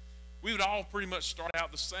hands, we would all pretty much start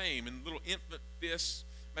out the same, in little infant fists,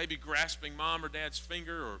 maybe grasping mom or dad's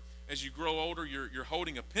finger, or as you grow older, you're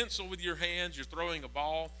holding a pencil with your hands, you're throwing a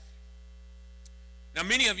ball. Now,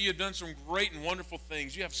 many of you have done some great and wonderful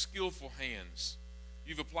things. You have skillful hands.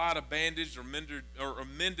 You've applied a bandage or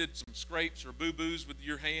mended some scrapes or boo-boos with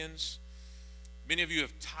your hands. Many of you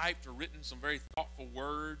have typed or written some very thoughtful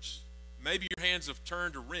words. Maybe your hands have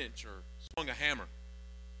turned a wrench or swung a hammer.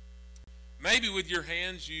 Maybe with your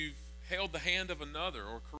hands you've held the hand of another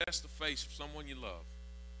or caressed the face of someone you love.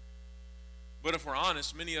 But if we're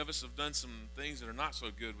honest, many of us have done some things that are not so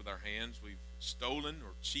good with our hands. We've stolen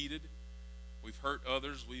or cheated. We've hurt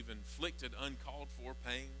others. We've inflicted uncalled for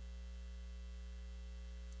pain.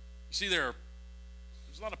 You see, there's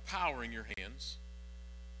a lot of power in your hands.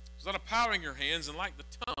 There's a lot of power in your hands, and like the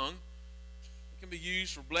tongue, it can be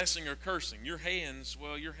used for blessing or cursing. Your hands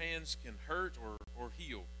can hurt or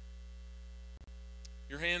heal.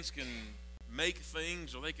 Your hands can make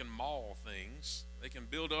things, or they can maul things. They can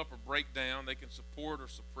build up or break down. They can support or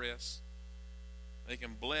suppress. They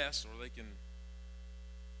can bless, or they can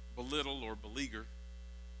belittle or beleaguer.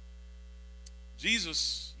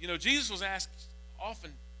 Jesus was asked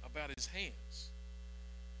often about his hands.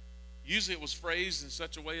 Usually it was phrased in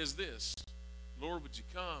such a way as this: Lord, would you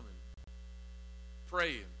come and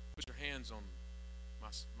pray and put your hands on my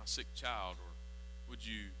sick child? Or would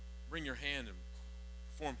you bring your hand and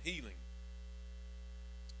perform healing?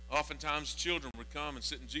 Oftentimes children would come and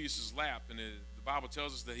sit in Jesus' lap, and the Bible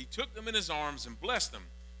tells us that he took them in his arms and blessed them,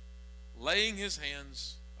 laying his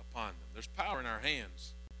hands upon them. There's power in our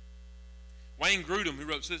hands. Wayne Grudem, who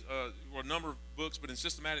wrote a number of books, but in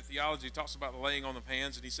systematic theology, he talks about the laying on of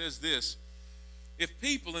hands, and he says this: if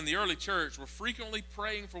people in the early church were frequently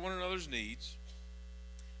praying for one another's needs,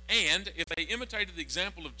 and if they imitated the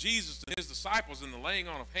example of Jesus and his disciples in the laying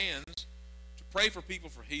on of hands, to pray for people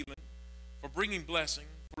for healing, for bringing blessing,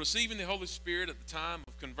 for receiving the Holy Spirit at the time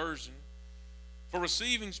of conversion, for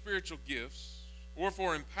receiving spiritual gifts, or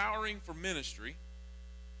for empowering for ministry,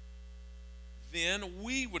 then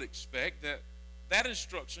we would expect that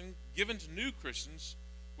instruction given to new Christians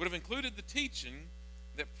would have included the teaching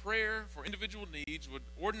that prayer for individual needs would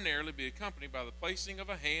ordinarily be accompanied by the placing of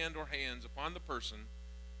a hand or hands upon the person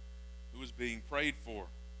who was being prayed for.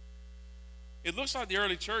 It looks like the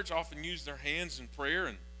early church often used their hands in prayer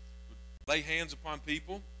and would lay hands upon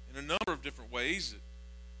people in a number of different ways.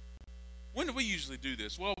 When do we usually do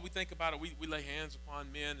this? Well, we think about it. We lay hands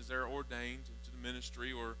upon men as they're ordained into the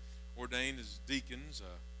ministry or ordained as deacons.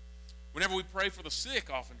 Whenever we pray for the sick,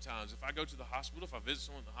 oftentimes, if I go to the hospital, if I visit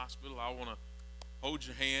someone in the hospital, I want to hold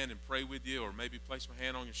your hand and pray with you, or maybe place my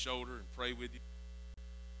hand on your shoulder and pray with you.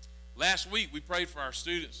 Last week, we prayed for our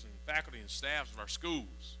students and faculty and staffs of our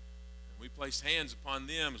schools. And we placed hands upon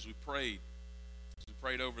them as we prayed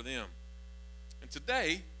over them. And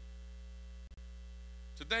today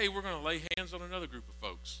we're going to lay hands on another group of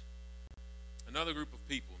folks, another group of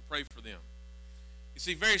people, and pray for them. You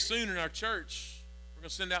see, very soon in our church, we're going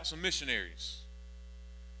to send out some missionaries.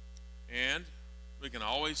 And we can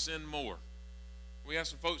always send more. We have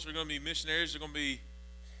some folks who are going to be missionaries. They're going to be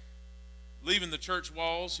leaving the church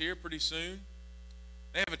walls here pretty soon.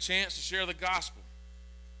 They have a chance to share the gospel.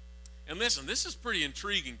 And listen, this is pretty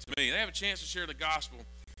intriguing to me. They have a chance to share the gospel.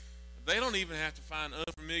 They don't even have to find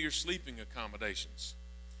unfamiliar sleeping accommodations.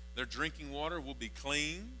 Their drinking water will be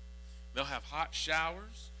clean. They'll have hot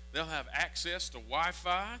showers. They'll have access to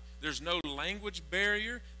Wi-Fi. There's no language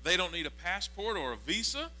barrier. They don't need a passport or a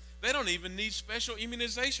visa. They don't even need special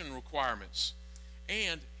immunization requirements.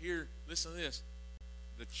 And here, listen to this.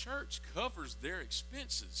 The church covers their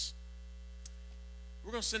expenses.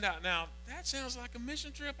 We're going to send out now. That sounds like a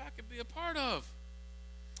mission trip I could be a part of.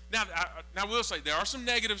 Now, I will say there are some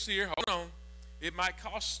negatives here. Hold on. It might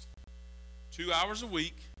cost 2 hours a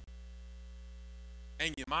week,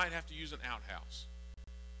 and you might have to use an outhouse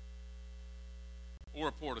or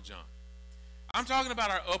a porta-john. I'm talking about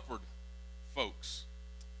our upward folks.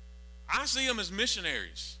 I see them as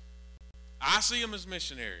missionaries. I see them as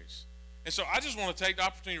missionaries. And so I just want to take the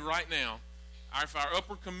opportunity right now. If our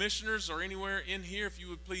upward commissioners are anywhere in here, if you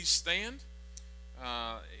would please stand.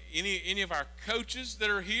 Any of our coaches that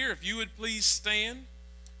are here, if you would please stand.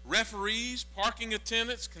 Referees, parking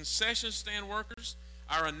attendants, concession stand workers,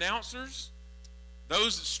 our announcers,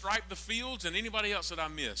 those that stripe the fields, and anybody else that I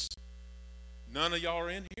missed. None of y'all are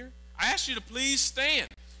in here. I ask you to please stand.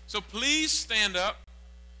 So please stand up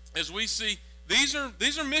as we see. These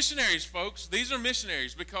are missionaries, folks. These are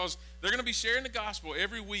missionaries because they're going to be sharing the gospel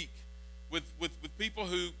every week with people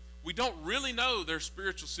who we don't really know their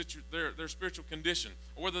spiritual their spiritual condition,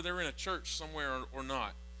 or whether they're in a church somewhere or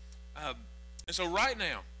not. And so right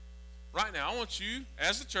now, I want you,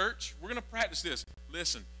 as the church, we're going to practice this.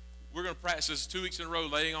 Listen, we're going to practice this 2 weeks in a row,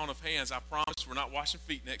 laying on of hands. I promise we're not washing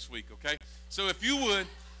feet next week, okay? So if you would,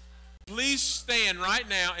 please stand right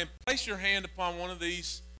now and place your hand upon one of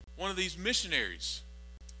these missionaries.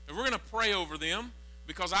 And we're going to pray over them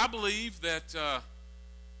because I believe that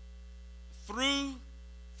through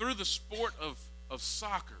the sport of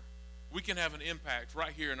soccer, we can have an impact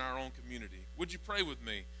right here in our own community. Would you pray with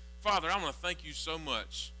me? Father, I want to thank you so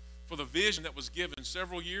much for the vision that was given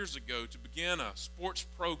several years ago to begin a sports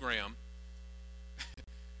program.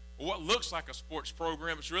 What looks like a sports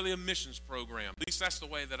program, it's really a missions program. At least that's the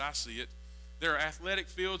way that I see it. There are athletic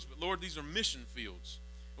fields, but Lord, these are mission fields.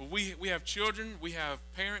 We have children, we have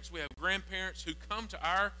parents, we have grandparents who come to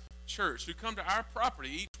our church, who come to our property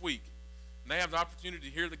each week, and they have the opportunity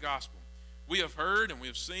to hear the gospel. We have heard and we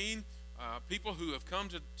have seen people who have come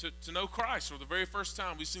to know Christ for the very first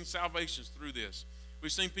time. We've seen salvations through this.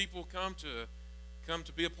 We've seen people come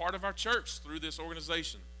to be a part of our church through this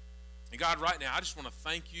organization. And God, right now, I just want to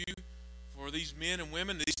thank you for these men and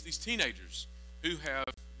women, these teenagers who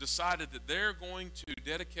have decided that they're going to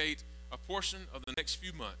dedicate a portion of the next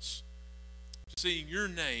few months to seeing your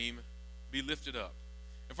name be lifted up.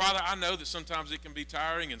 And Father, I know that sometimes it can be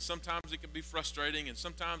tiring and sometimes it can be frustrating and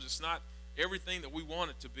sometimes it's not everything that we want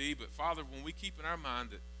it to be. But Father, when we keep in our mind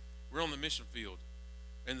that we're on the mission field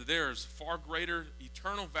and that there is far greater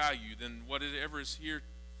eternal value than whatever is here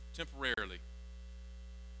temporarily,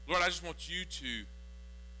 Lord, I just want you to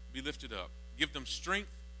be lifted up. Give them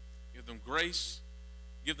strength, give them grace,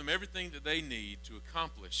 give them everything that they need to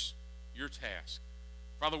accomplish your task.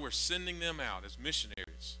 Father, we're sending them out as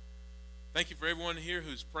missionaries. Thank you for everyone here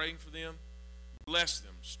who's praying for them. Bless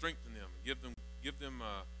them, strengthen them, give them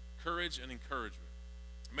courage and encouragement.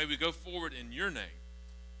 May we go forward in your name.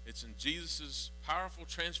 It's in Jesus' powerful,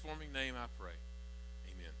 transforming name I pray.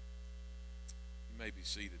 Amen. You may be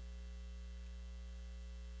seated.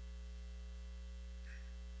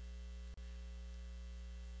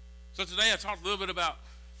 So today I talked a little bit about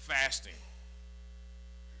fasting.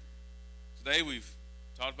 Today we've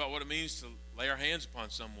talked about what it means to lay our hands upon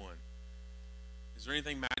someone. Is there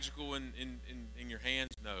anything magical in your hands?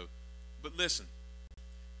 No. But listen,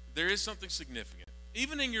 there is something significant.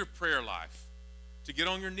 Even in your prayer life, to get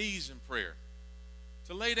on your knees in prayer,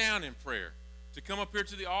 to lay down in prayer, to come up here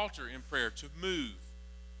to the altar in prayer, to move.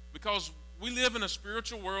 Because we live in a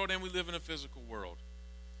spiritual world and we live in a physical world.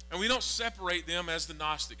 And we don't separate them as the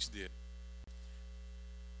Gnostics did.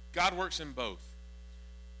 God works in both.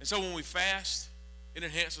 And so when we fast, it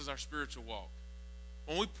enhances our spiritual walk.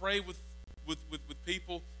 When we pray with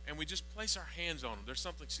people and we just place our hands on them, there's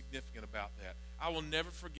something significant about that. I will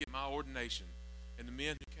never forget my ordination and the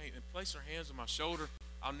men who came and placed their hands on my shoulder.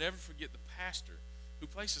 I'll never forget the pastor who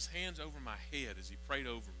placed his hands over my head as he prayed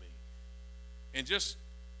over me. And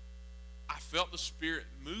I felt the Spirit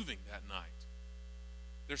moving that night.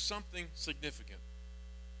 There's something significant.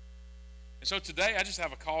 And so today I just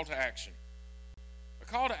have a call to action. A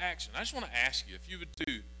call to action. I just want to ask you if you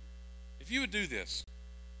would do this.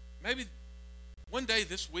 Maybe one day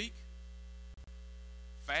this week,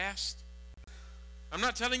 fast. I'm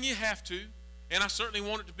not telling you have to, and I certainly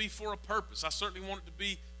want it to be for a purpose. I certainly want it to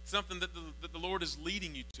be something that the Lord is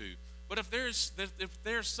leading you to. But if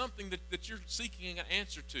there's something that you're seeking an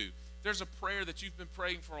answer to, there's a prayer that you've been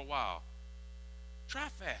praying for a while, try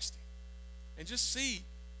fasting and just see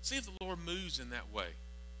if the Lord moves in that way.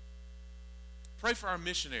 Pray for our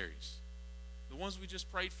missionaries, the ones we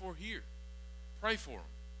just prayed for here. Pray for them.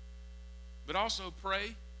 But also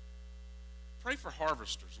pray for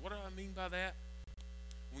harvesters. What do I mean by that?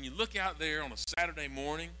 When you look out there on a Saturday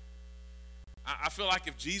morning I feel like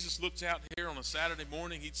if Jesus looked out here on a Saturday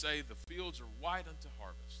morning, he'd say, the fields are white unto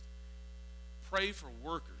harvest. Pray for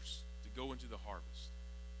workers to go into the harvest.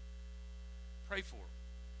 Pray for them.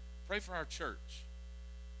 Pray for our church.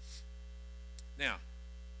 Now,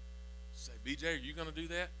 say, BJ, are you going to do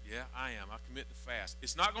that? Yeah, I am. I commit to fast.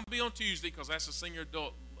 It's not going to be on Tuesday because that's a senior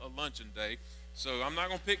adult luncheon day. So I'm not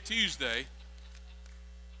going to pick Tuesday.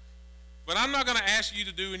 But I'm not going to ask you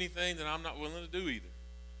to do anything that I'm not willing to do either.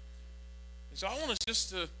 And so I want us just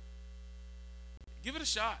to give it a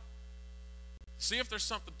shot. See if there's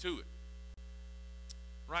something to it.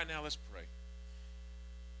 Right now, let's pray.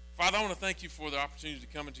 Father, I want to thank you for the opportunity to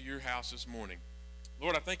come into your house this morning.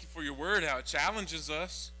 Lord, I thank you for your word, how it challenges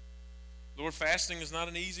us. Lord, fasting is not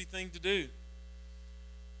an easy thing to do.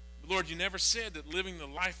 But Lord, you never said that living the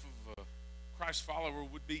life of a Christ follower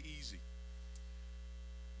would be easy.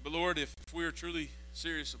 But Lord, if we're truly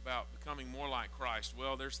serious about becoming more like Christ,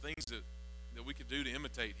 well, there's things that we could do to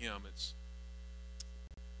imitate him.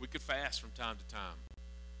 We could fast from time to time.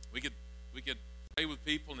 We could pray with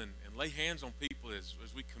people and lay hands on people as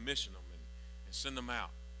we commission them and send them out.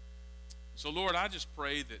 So Lord, I just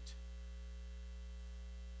pray that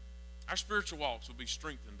our spiritual walks will be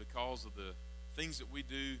strengthened because of the things that we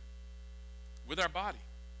do with our body.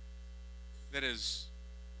 That is,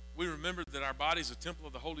 we remember that our body is a temple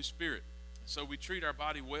of the Holy Spirit. And so we treat our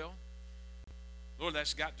body well. Lord,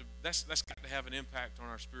 that's got to have an impact on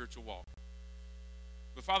our spiritual walk.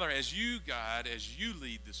 But Father, as you guide, as you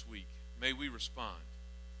lead this week, may we respond.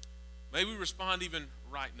 May we respond even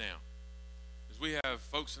right now. As we have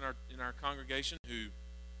folks in our congregation who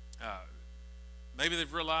maybe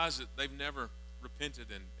they've realized that they've never repented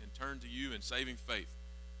and turned to you in saving faith.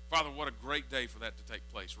 Father, what a great day for that to take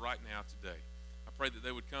place right now today. I pray that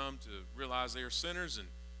they would come to realize they are sinners and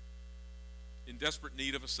in desperate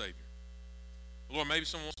need of a Savior. Lord, maybe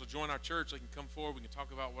someone wants to join our church. They can come forward. We can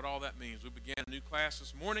talk about what all that means. We began a new class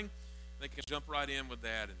this morning. They can jump right in with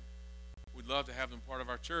that, and we'd love to have them part of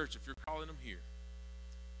our church if you're calling them here.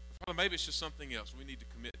 Father, maybe it's just something else. We need to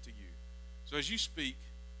commit to you. So as you speak,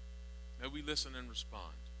 may we listen and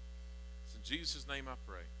respond. It's in Jesus' name I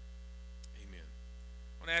pray. Amen.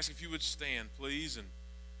 I want to ask if you would stand, please, and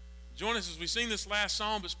join us as we sing this last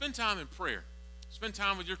song, but spend time in prayer. Spend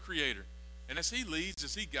time with your Creator. And as he leads,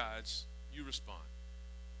 as he guides, you respond.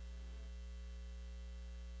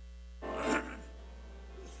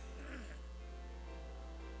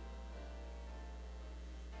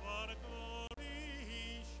 What a glory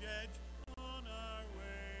he sheds on our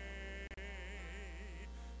way.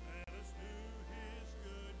 Let us do his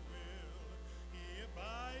good will. He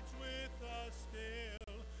abides with us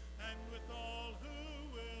still, and with all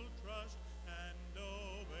who will trust and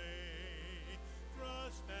obey.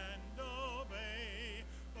 Trust and obey,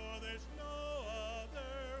 for there's no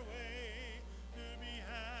other way to be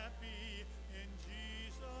happy in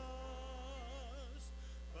Jesus,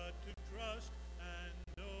 but to trust and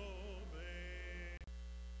obey.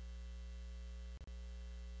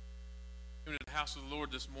 Coming to the house of the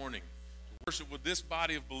Lord this morning to worship with this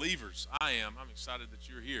body of believers. I'm excited that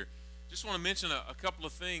you're here. Just want to mention a couple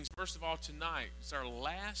of things. First of all, tonight it's our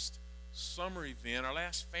last summer event, our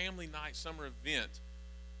last family night summer event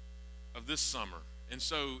of this summer. And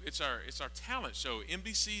so it's our talent show.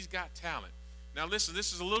 NBC's Got Talent. Now listen,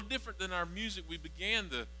 this is a little different than our music we began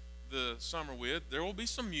the summer with. There will be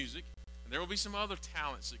some music, and there will be some other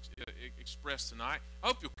talents expressed tonight. I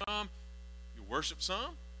hope you'll come, you'll worship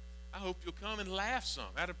some. I hope you'll come and laugh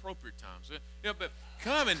some at appropriate times. Yeah, but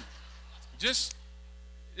come and just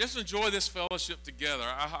enjoy this fellowship together.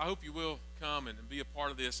 I hope you will come and be a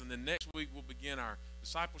part of this. And then next week we'll begin our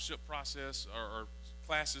discipleship process or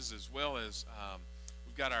classes, as well as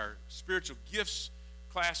we've got our spiritual gifts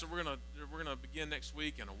class that we're gonna begin next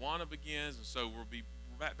week, and Awana begins, and so we'll be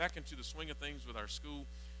back into the swing of things with our school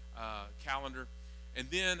calendar. And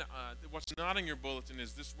then what's not in your bulletin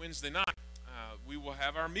is this Wednesday night we will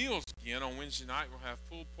have our meals again. On Wednesday night we'll have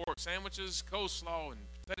pulled pork sandwiches, coleslaw, and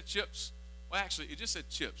potato chips. Well, actually, it just said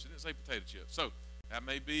chips. It didn't say potato chips. So that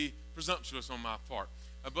may be presumptuous on my part.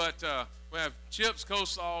 But we have chips,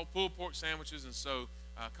 coleslaw, pulled pork sandwiches, and so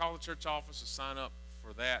call the church office to sign up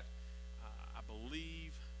for that. I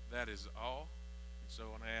believe that is all. And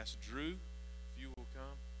so when I ask Drew if you will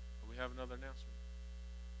come, we have another announcement.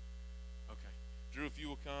 Okay. Drew, if you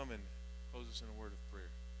will come and close us in a word of prayer.